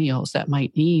testimonials. That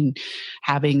might mean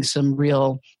having some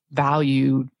real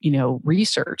value,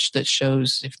 research that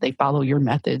shows if they follow your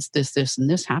methods, this, and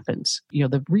this happens.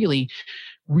 The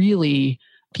really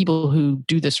people who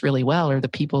do this really well are the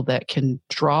people that can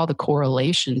draw the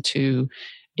correlation to,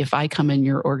 if I come in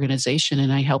your organization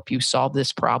and I help you solve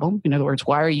this problem. In other words,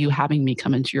 why are you having me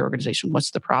come into your organization?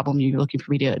 What's the problem you're looking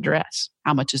for me to address?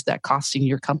 How much is that costing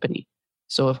your company?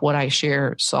 So if what I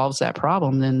share solves that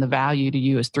problem, then the value to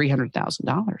you is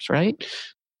 $300,000, right?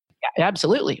 Yeah,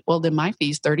 absolutely. Well, then my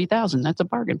fee is $30,000. That's a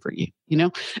bargain for you,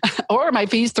 or my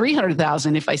fee is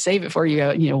 $300,000 if I save it for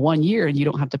you, 1 year and you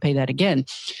don't have to pay that again.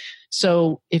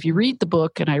 So if you read the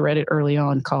book, and I read it early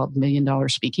on, called $1 Million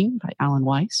Speaking by Alan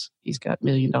Weiss. He's got $1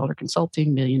 Million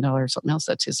Consulting, $1 Million something else.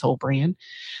 That's his whole brand.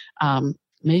 $1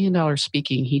 Million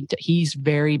Speaking, he's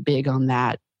very big on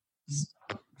that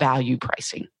value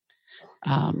pricing.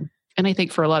 And I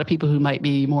think for a lot of people who might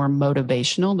be more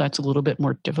motivational, that's a little bit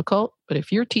more difficult. But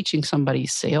if you're teaching somebody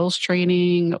sales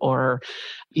training or,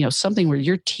 something where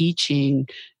you're teaching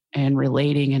and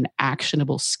relating an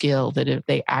actionable skill that if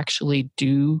they actually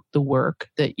do the work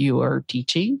that you are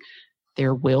teaching,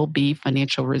 there will be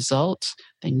financial results,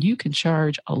 then you can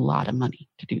charge a lot of money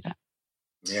to do that.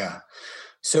 Yeah.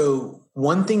 So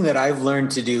one thing that I've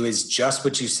learned to do is just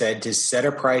what you said, to set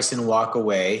a price and walk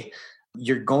away.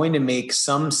 You're going to make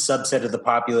some subset of the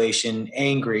population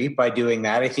angry by doing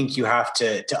that. I think you have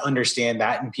to understand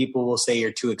that, and people will say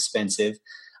you're too expensive.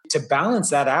 To balance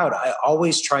that out, I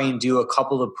always try and do a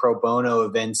couple of pro bono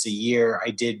events a year.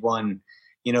 I did one,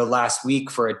 last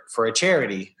week for a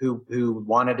charity who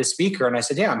wanted a speaker, and I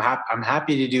said, "Yeah, I'm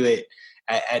happy to do it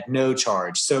at no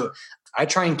charge." So I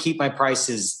try and keep my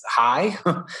prices high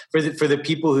for the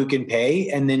people who can pay,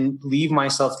 and then leave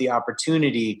myself the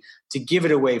opportunity to give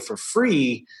it away for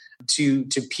free to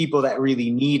people that really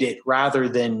need it, rather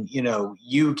than,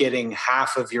 you getting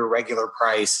half of your regular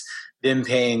price, them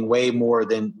paying way more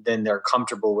than they're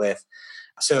comfortable with.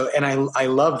 So, and I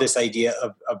love this idea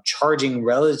of charging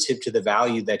relative to the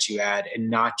value that you add and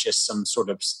not just some sort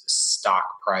of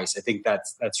stock price. I think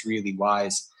that's really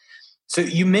wise. So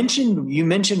you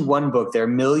mentioned one book there,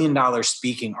 $1 Million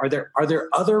Speaking. Are there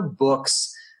other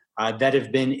books that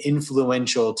have been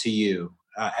influential to you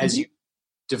as you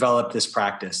develop this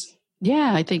practice?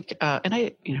 Yeah, I think, and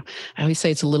I always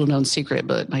say it's a little known secret,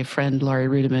 but my friend Laurie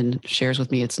Rudiman shares with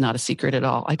me it's not a secret at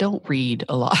all. I don't read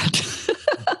a lot.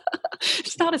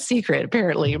 It's not a secret,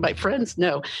 apparently. My friends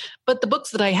know. But the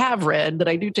books that I have read, that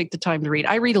I do take the time to read,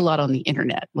 I read a lot on the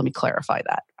internet. Let me clarify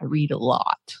that. I read a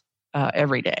lot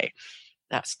every day.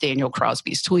 That's Daniel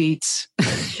Crosby's tweets,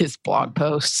 his blog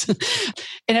posts.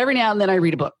 And every now and then I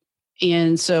read a book.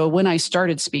 And so when I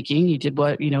started speaking, you did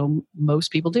what, most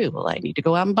people do. Well, I need to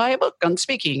go out and buy a book on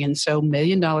speaking. And so $1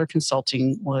 Million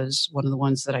Consulting was one of the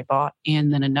ones that I bought.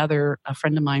 And then a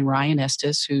friend of mine, Ryan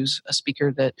Estes, who's a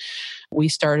speaker that we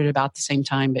started about the same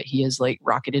time, but he has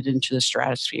rocketed into the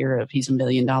stratosphere he's $1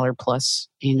 million plus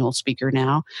annual speaker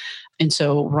now. And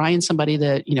so Ryan's somebody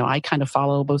that, I kind of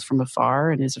follow both from afar,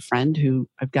 and is a friend who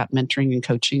I've got mentoring and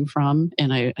coaching from.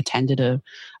 And I attended a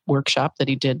workshop that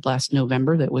he did last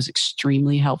November that was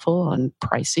extremely helpful on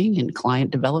pricing and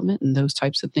client development and those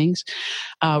types of things.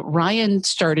 Ryan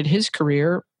started his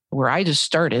career where I just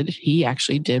started. He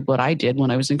actually did what I did when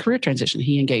I was in career transition.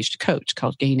 He engaged a coach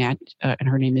called and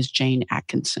her name is Jane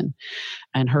Atkinson.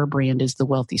 And her brand is The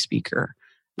Wealthy Speaker.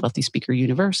 Wealthy Speaker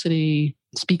University,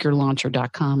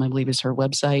 speakerlauncher.com, I believe is her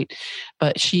website.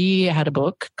 But she had a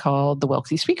book called The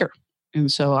Wealthy Speaker. And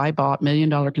so I bought $1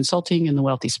 Million Consulting and The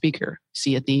Wealthy Speaker.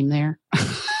 See a theme there?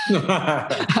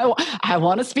 I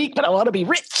want to speak, but I want to be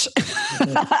rich.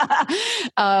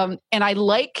 And I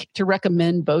like to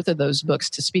recommend both of those books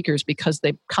to speakers because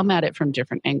they come at it from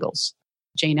different angles.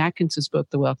 Jane Atkinson's book,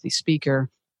 The Wealthy Speaker,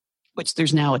 which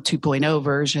there's now a 2.0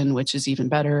 version, which is even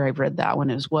better. I've read that one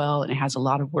as well. And it has a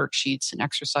lot of worksheets and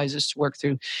exercises to work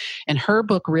through. And her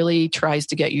book really tries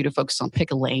to get you to focus on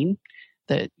pick a lane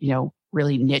that,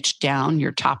 really niche down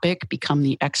your topic, become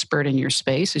the expert in your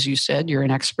space. As you said, you're an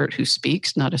expert who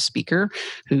speaks, not a speaker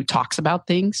who talks about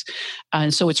things.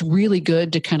 And so it's really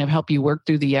good to kind of help you work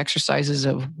through the exercises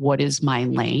of what is my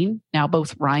lane. Now,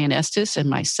 both Ryan Estes and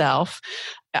myself,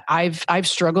 I've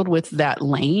struggled with that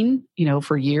lane,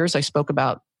 for years. I spoke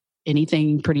about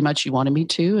anything pretty much you wanted me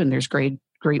to, and there's great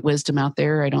wisdom out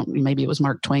there. Maybe it was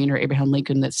Mark Twain or Abraham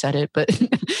Lincoln that said it, but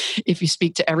if you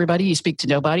speak to everybody, you speak to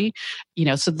nobody,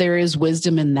 so there is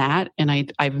wisdom in that. And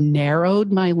I've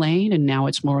narrowed my lane, and now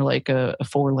it's more like a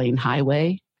 4-lane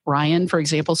highway. Ryan, for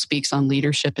example, speaks on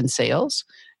leadership and sales,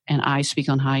 and I speak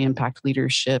on high impact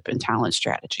leadership and talent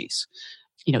strategies.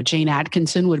 Jane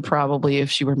Atkinson would probably,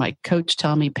 if she were my coach,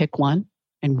 tell me pick one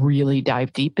and really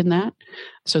dive deep in that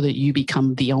so that you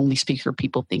become the only speaker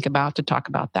people think about to talk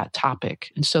about that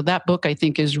topic. And so that book, I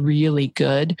think, is really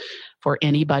good for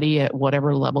anybody at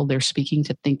whatever level they're speaking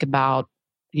to think about,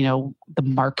 the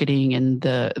marketing and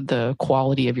the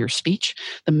quality of your speech.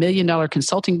 The $1 Million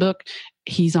Consulting book,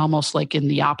 he's almost like in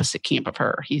the opposite camp of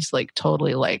her. He's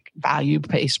totally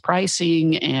value-based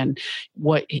pricing, and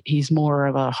he's more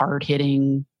of a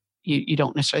hard-hitting. You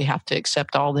don't necessarily have to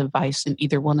accept all the advice in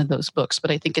either one of those books,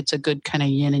 but I think it's a good kind of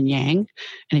yin and yang.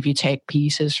 And if you take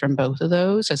pieces from both of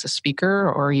those as a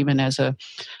speaker, or even as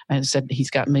I said, he's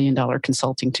got $1 Million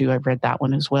Consulting too. I've read that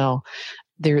one as well.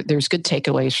 there's good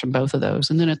takeaways from both of those.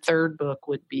 And then a third book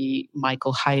would be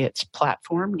Michael Hyatt's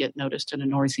Platform, Get Noticed in a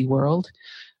Noisy World.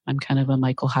 I'm kind of a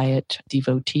Michael Hyatt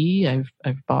devotee.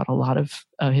 I've bought a lot of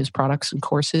his products and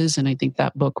courses, and I think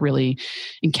that book really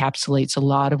encapsulates a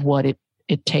lot of what it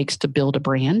takes to build a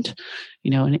brand.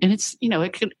 And it's,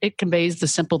 it conveys the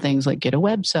simple things like get a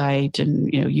website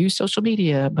and, use social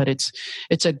media, but it's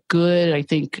a good, I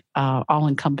think,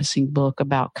 all-encompassing book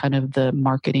about kind of the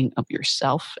marketing of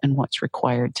yourself and what's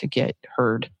required to get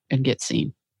heard and get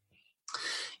seen.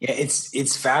 Yeah,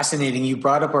 it's fascinating. You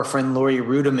brought up our friend Lori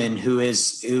Rudiman, who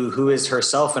is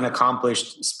herself an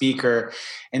accomplished speaker,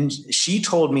 and she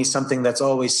told me something that's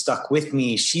always stuck with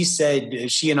me. She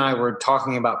said, she and I were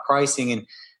talking about pricing, and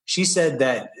she said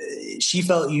that she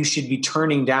felt you should be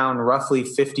turning down roughly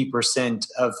 50%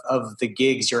 of the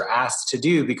gigs you're asked to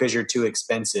do because you're too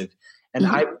expensive. And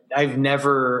I'm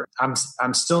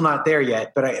still not there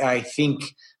yet, but I think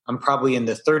I'm probably in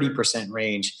the 30%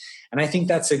 range. And I think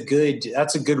that's a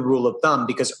good rule of thumb,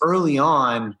 because early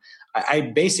on, I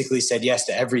basically said yes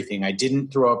to everything. I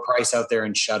didn't throw a price out there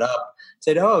and shut up. I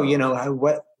said, how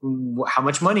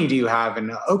much money do you have?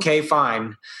 And okay,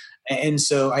 fine. And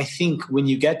so I think when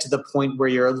you get to the point where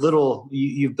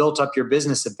you've built up your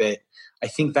business a bit, I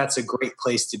think that's a great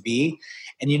place to be.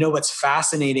 And what's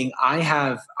fascinating, I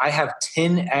have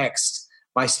 10x'd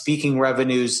my speaking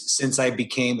revenues since I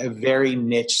became a very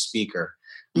niche speaker.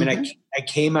 I mean, I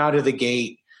came out of the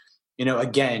gate,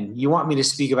 again, you want me to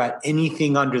speak about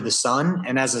anything under the sun.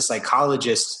 And as a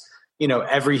psychologist,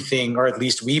 everything, or at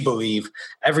least we believe,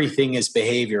 everything is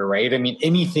behavior, right? I mean,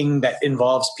 anything that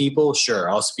involves people, sure,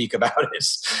 I'll speak about it.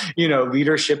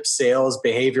 Leadership, sales,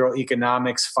 behavioral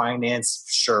economics, finance,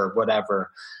 sure,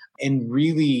 whatever. And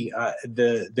really,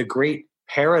 the great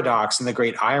paradox and the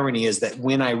great irony is that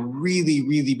when I really,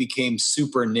 really became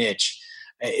super niche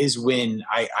is when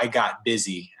I got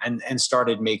busy and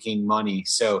started making money.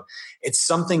 So it's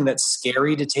something that's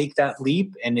scary to take that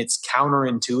leap, and it's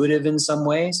counterintuitive in some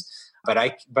ways. But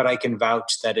I can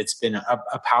vouch that it's been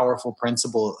a powerful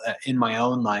principle in my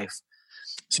own life.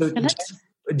 So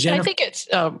I think it's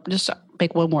just to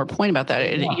make one more point about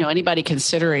that. Yeah. Anybody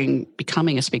considering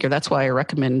becoming a speaker, that's why I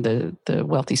recommend the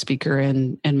Wealthy Speaker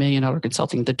and $1 Million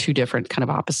Consulting, the two different kind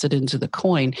of opposite ends of the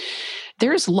coin.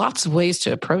 There's lots of ways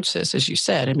to approach this, as you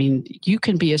said. I mean, you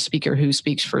can be a speaker who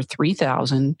speaks for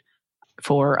 $3,000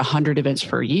 for 100 events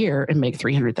per year and make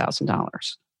 $300,000.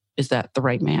 Is that the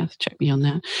right math? Check me on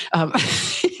that.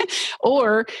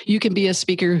 Or you can be a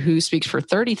speaker who speaks for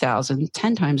 $30,000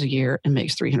 10 times a year and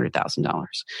makes $300,000.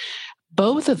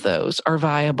 Both of those are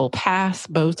viable paths.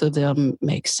 Both of them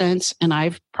make sense. And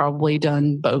I've probably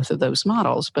done both of those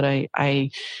models. But I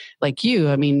like you,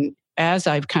 I mean, as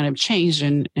I've kind of changed,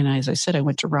 and as I said, I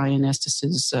went to Ryan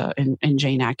Estes's and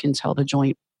Jane Atkins held a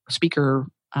joint speaker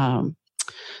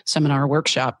seminar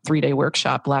workshop, 3-day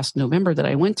workshop last November that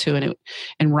I went to.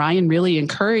 And Ryan really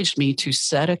encouraged me to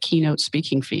set a keynote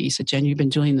speaking fee. He said, Jen, you've been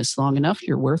doing this long enough.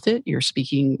 You're worth it. You're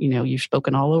speaking, you've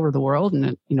spoken all over the world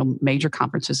and, major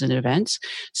conferences and events.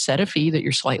 Set a fee that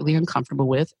you're slightly uncomfortable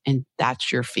with, and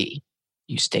that's your fee.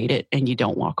 You state it and you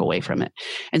don't walk away from it.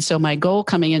 And so my goal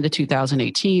coming into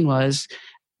 2018 was,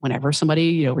 whenever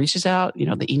somebody, reaches out,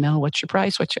 the email, what's your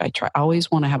price? I always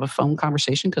want to have a phone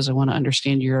conversation because I want to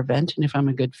understand your event and if I'm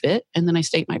a good fit. And then I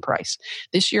state my price.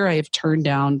 This year I have turned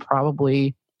down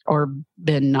probably or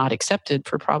been not accepted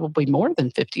for probably more than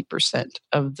 50%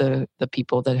 of the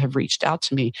people that have reached out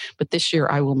to me. But this year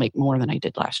I will make more than I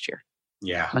did last year.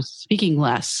 Yeah. I'm speaking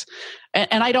less.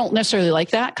 And I don't necessarily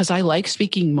like that because I like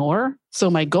speaking more.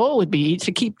 So my goal would be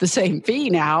to keep the same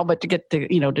fee now, but to get to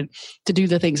do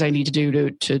the things I need to do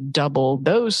to double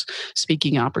those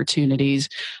speaking opportunities.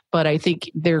 But I think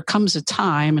there comes a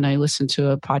time, and I listened to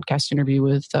a podcast interview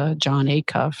with John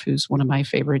Acuff, who's one of my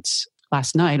favorites,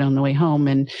 last night on the way home.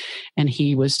 And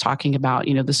he was talking about,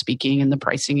 the speaking and the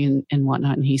pricing and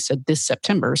whatnot. And he said this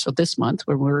September, so this month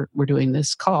when we're doing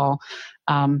this call,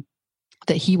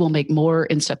 that he will make more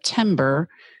in September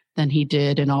than he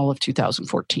did in all of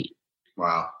 2014.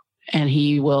 Wow. And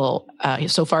he will,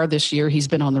 so far this year, he's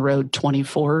been on the road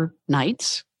 24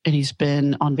 nights and he's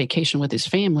been on vacation with his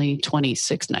family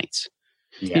 26 nights.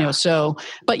 Yeah.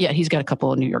 But yet he's got a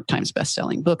couple of New York Times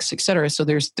bestselling books, et cetera. So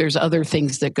there's other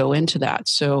things that go into that.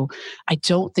 So I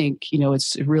don't think,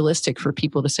 it's realistic for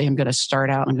people to say, I'm going to start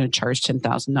out, I'm going to charge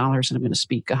 $10,000 and I'm going to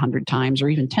speak 100 times or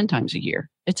even 10 times a year.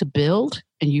 It's a build,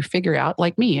 and you figure out,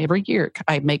 like me, every year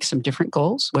I make some different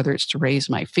goals, whether it's to raise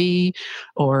my fee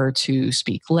or to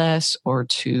speak less or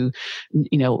to,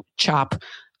 chop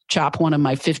chop one of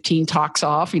my 15 talks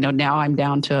off. Now I'm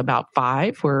down to about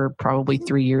 5, where probably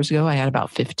 3 years ago I had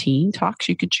about 15 talks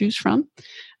you could choose from.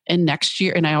 And next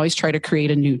year, and I always try to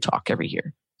create a new talk every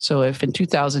year. So if in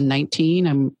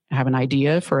 2019 I have an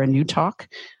idea for a new talk,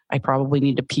 I probably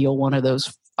need to peel one of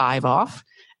those 5 off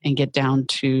and get down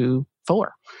to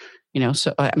 4.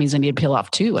 So that means I need to peel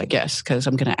off 2, I guess, because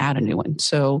I'm going to add a new one.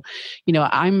 So,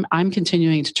 I'm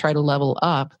continuing to try to level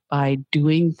up by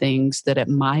doing things that at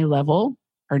my level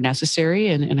are necessary.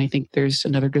 And I think there's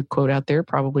another good quote out there,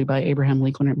 probably by Abraham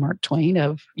Lincoln and Mark Twain,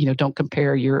 of, don't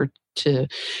compare your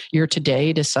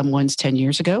today to someone's 10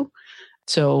 years ago.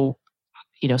 So,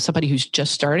 somebody who's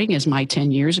just starting is my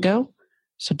 10 years ago.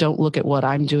 So don't look at what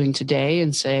I'm doing today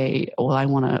and say, well, I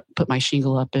want to put my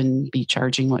shingle up and be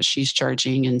charging what she's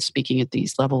charging and speaking at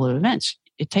these level of events.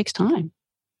 It takes time.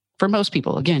 For most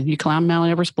people, again, you climb Mount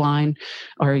Everest blind,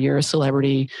 or you're a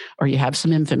celebrity, or you have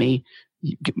some infamy,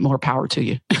 more power to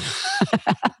you.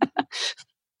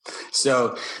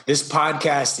 So this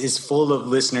podcast is full of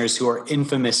listeners who are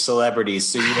infamous celebrities.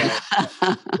 So you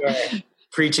are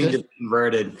preaching to the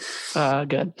converted.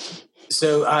 Good.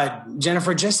 So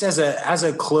Jennifer, just as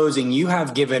a closing, you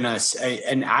have given us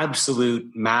an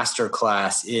absolute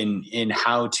masterclass in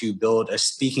how to build a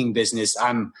speaking business.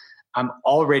 I'm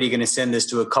already going to send this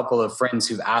to a couple of friends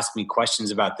who've asked me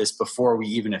questions about this before we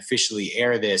even officially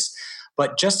air this.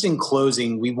 But just in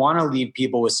closing, we want to leave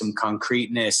people with some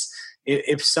concreteness.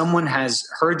 If someone has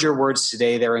heard your words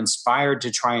today, they're inspired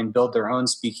to try and build their own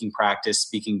speaking practice,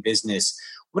 speaking business,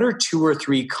 what are 2 or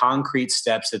 3 concrete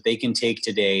steps that they can take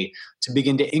today to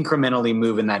begin to incrementally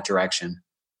move in that direction?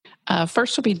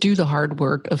 First will be do the hard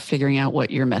work of figuring out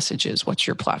what your message is. What's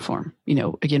your platform?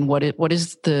 Again, what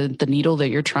is the needle that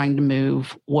you're trying to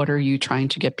move? What are you trying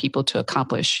to get people to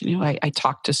accomplish? I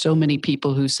talk to so many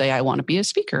people who say, I want to be a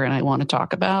speaker and I want to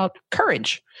talk about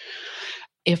courage.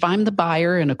 If I'm the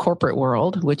buyer in a corporate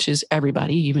world, which is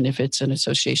everybody, even if it's an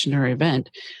association or event,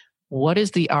 what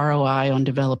is the ROI on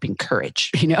developing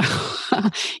courage?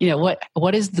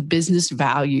 What is the business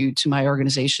value to my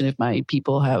organization if my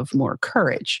people have more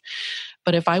courage?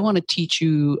 But if I want to teach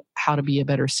you how to be a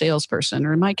better salesperson,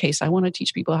 or in my case, I want to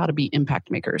teach people how to be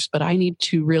impact makers, but I need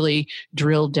to really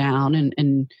drill down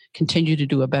and continue to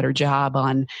do a better job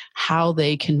on how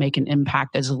they can make an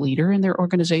impact as a leader in their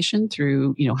organization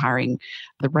through, hiring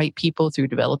the right people, through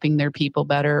developing their people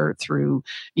better, through,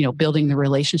 building the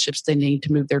relationships they need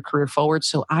to move their career forward.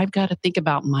 So I've got to think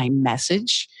about my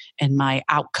message and my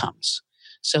outcomes.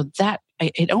 So that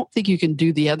I don't think you can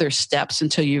do the other steps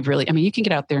until you've really, you can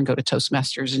get out there and go to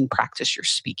Toastmasters and practice your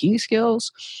speaking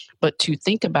skills, but to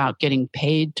think about getting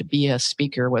paid to be a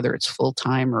speaker, whether it's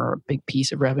full-time or a big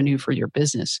piece of revenue for your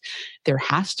business, there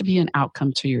has to be an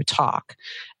outcome to your talk.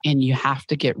 And you have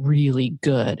to get really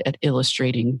good at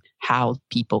illustrating how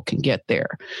people can get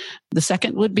there. The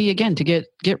second would be, again, to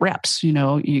get reps.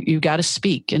 You got to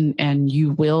speak and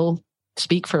you will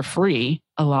speak for free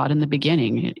a lot in the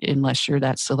beginning, unless you're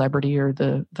that celebrity or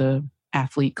the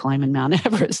athlete climbing Mount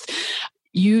Everest.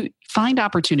 You find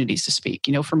opportunities to speak.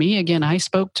 For me, again, I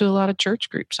spoke to a lot of church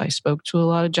groups. I spoke to a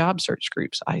lot of job search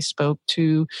groups. I spoke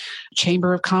to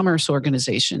Chamber of Commerce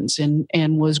organizations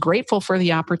and was grateful for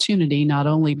the opportunity, not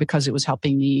only because it was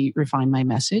helping me refine my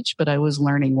message, but I was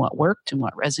learning what worked and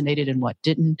what resonated and what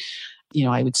didn't.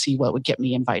 I would see what would get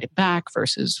me invited back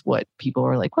versus what people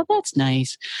were like, well, that's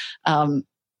nice.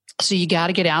 So you got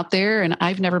to get out there. And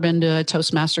I've never been to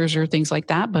Toastmasters or things like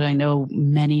that, but I know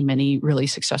many, many really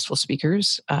successful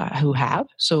speakers who have.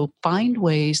 So find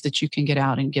ways that you can get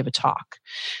out and give a talk.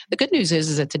 The good news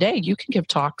is that today you can give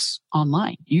talks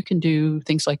online. You can do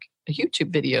things like a YouTube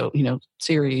video,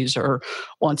 series, or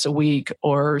once a week,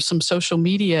 or some social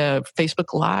media,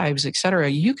 Facebook Lives, et cetera.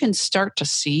 You can start to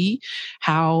see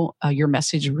how your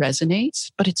message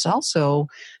resonates, but it's also,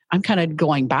 I'm kind of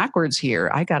going backwards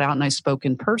here. I got out and I spoke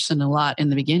in person a lot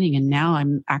in the beginning, and now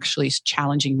I'm actually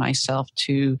challenging myself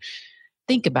to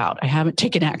think about, I haven't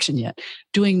taken action yet,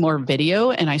 doing more video.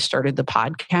 And I started the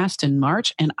podcast in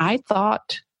March, and I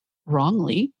thought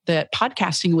wrongly that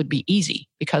podcasting would be easy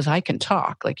because I can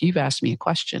talk. Like, you've asked me a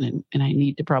question and I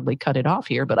need to probably cut it off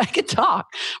here, but I could talk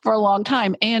for a long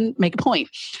time and make a point.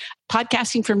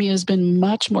 Podcasting for me has been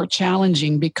much more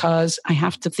challenging because I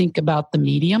have to think about the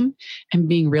medium and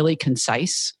being really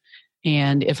concise.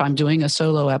 And if I'm doing a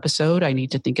solo episode, I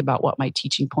need to think about what my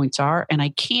teaching points are. And I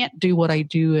can't do what I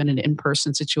do in an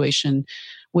in-person situation,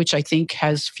 which I think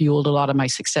has fueled a lot of my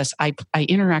success. I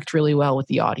interact really well with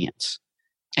the audience.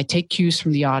 I take cues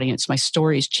from the audience. My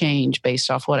stories change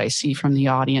based off what I see from the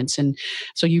audience. And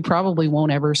so you probably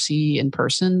won't ever see in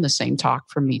person the same talk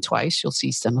from me twice. You'll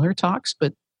see similar talks,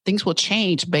 but Things will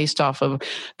change based off of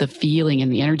the feeling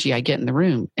and the energy I get in the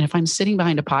room. And if I'm sitting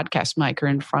behind a podcast mic or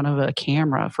in front of a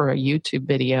camera for a YouTube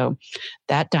video,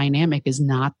 that dynamic is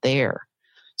not there.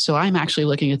 So I'm actually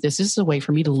looking at this. This is a way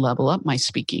for me to level up my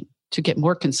speaking, to get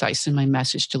more concise in my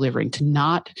message delivering, to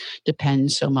not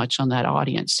depend so much on that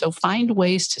audience. So find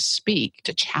ways to speak,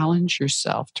 to challenge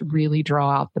yourself, to really draw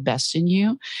out the best in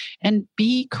you, and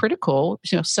be critical,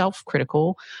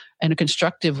 self-critical in a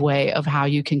constructive way of how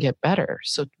you can get better.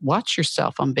 So watch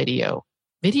yourself on video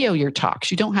your talks.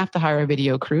 You don't have to hire a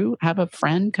video crew. Have a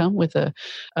friend come with a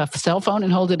cell phone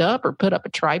and hold it up, or put up a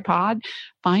tripod.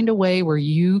 Find a way where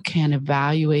you can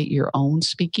evaluate your own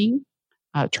speaking.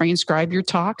 Transcribe your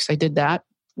talks. I did that.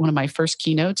 One of my first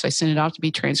keynotes, I sent it out to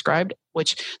be transcribed,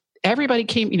 which everybody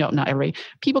came, not everybody,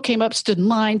 people came up, stood in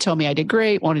line, told me I did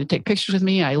great, wanted to take pictures with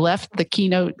me. I left the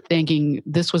keynote thinking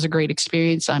this was a great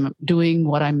experience. I'm doing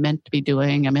what I'm meant to be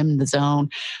doing. I'm in the zone.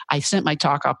 I sent my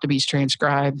talk off to be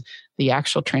transcribed. The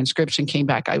actual transcription came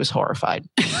back. I was horrified.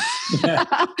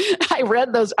 I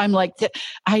read those. I'm like,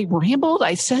 I rambled.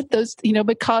 I said those,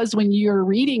 because when you're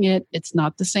reading it, it's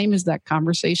not the same as that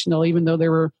conversational, even though there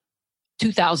were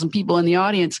 2,000 people in the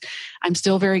audience. I'm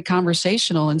still very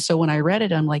conversational. And so when I read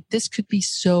it, I'm like, this could be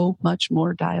so much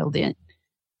more dialed in.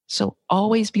 So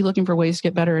always be looking for ways to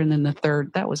get better. And then the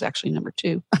third, that was actually number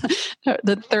 2.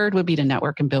 The third would be to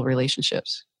network and build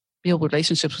relationships. Build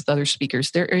relationships with other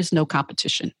speakers. There is no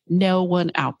competition. No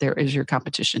one out there is your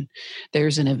competition.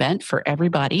 There's an event for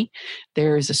everybody.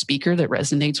 There is a speaker that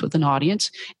resonates with an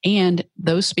audience. And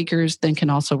those speakers then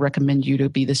can also recommend you to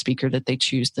be the speaker that they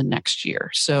choose the next year.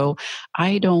 So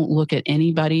I don't look at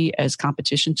anybody as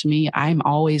competition to me. I'm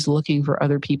always looking for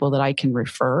other people that I can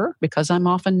refer, because I'm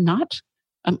more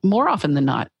often than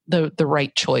not, the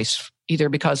right choice, either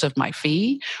because of my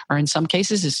fee, or in some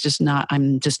cases,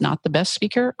 I'm just not the best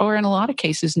speaker. Or in a lot of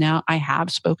cases now, I have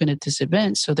spoken at this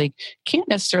event, so they can't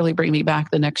necessarily bring me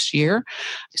back the next year.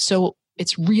 So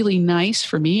it's really nice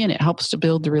for me, and it helps to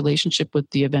build the relationship with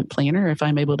the event planner. If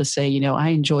I'm able to say, I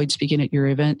enjoyed speaking at your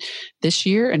event this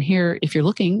year, and here, if you're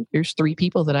looking, there's 3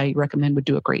 people that I recommend would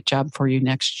do a great job for you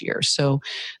next year. So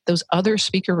those other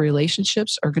speaker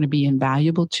relationships are going to be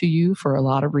invaluable to you for a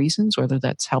lot of reasons, whether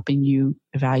that's helping you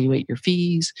evaluate your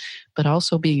fees, but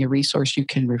also being a resource you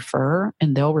can refer,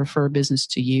 and they'll refer business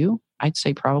to you. I'd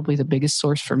say probably the biggest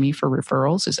source for me for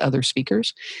referrals is other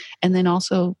speakers. And then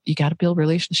also, you got to build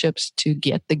relationships to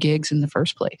get the gigs in the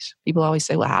first place. People always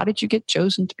say, well, how did you get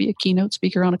chosen to be a keynote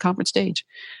speaker on a conference stage?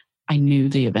 I knew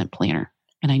the event planner.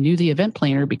 And I knew the event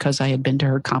planner because I had been to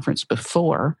her conference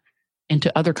before and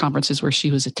to other conferences where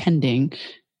she was attending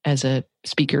as a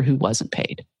speaker who wasn't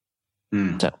paid.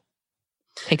 So it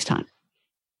takes time.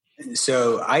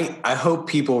 So I hope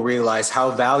people realize how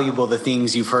valuable the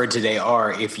things you've heard today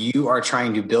are. If you are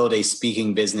trying to build a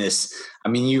speaking business,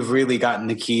 you've really gotten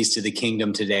the keys to the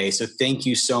kingdom today. So thank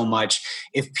you so much.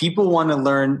 If people want to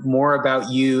learn more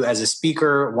about you as a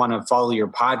speaker, want to follow your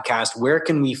podcast, where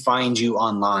can we find you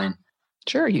online?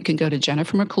 Sure. You can go to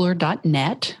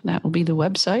jennifermcclure.net. That will be the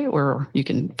website where you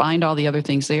can find all the other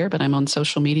things there. But I'm on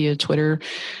social media, Twitter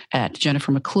at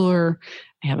Jennifer McClure.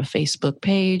 I have a Facebook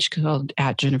page called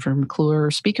at Jennifer McClure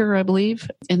Speaker, I believe.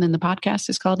 And then the podcast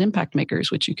is called Impact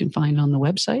Makers, which you can find on the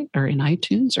website or in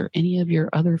iTunes or any of your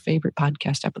other favorite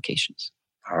podcast applications.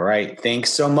 All right.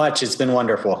 Thanks so much. It's been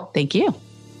wonderful. Thank you.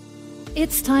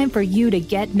 It's time for you to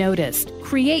get noticed,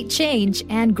 create change,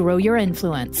 and grow your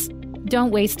influence.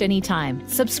 Don't waste any time.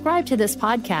 Subscribe to this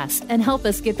podcast and help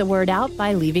us get the word out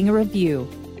by leaving a review.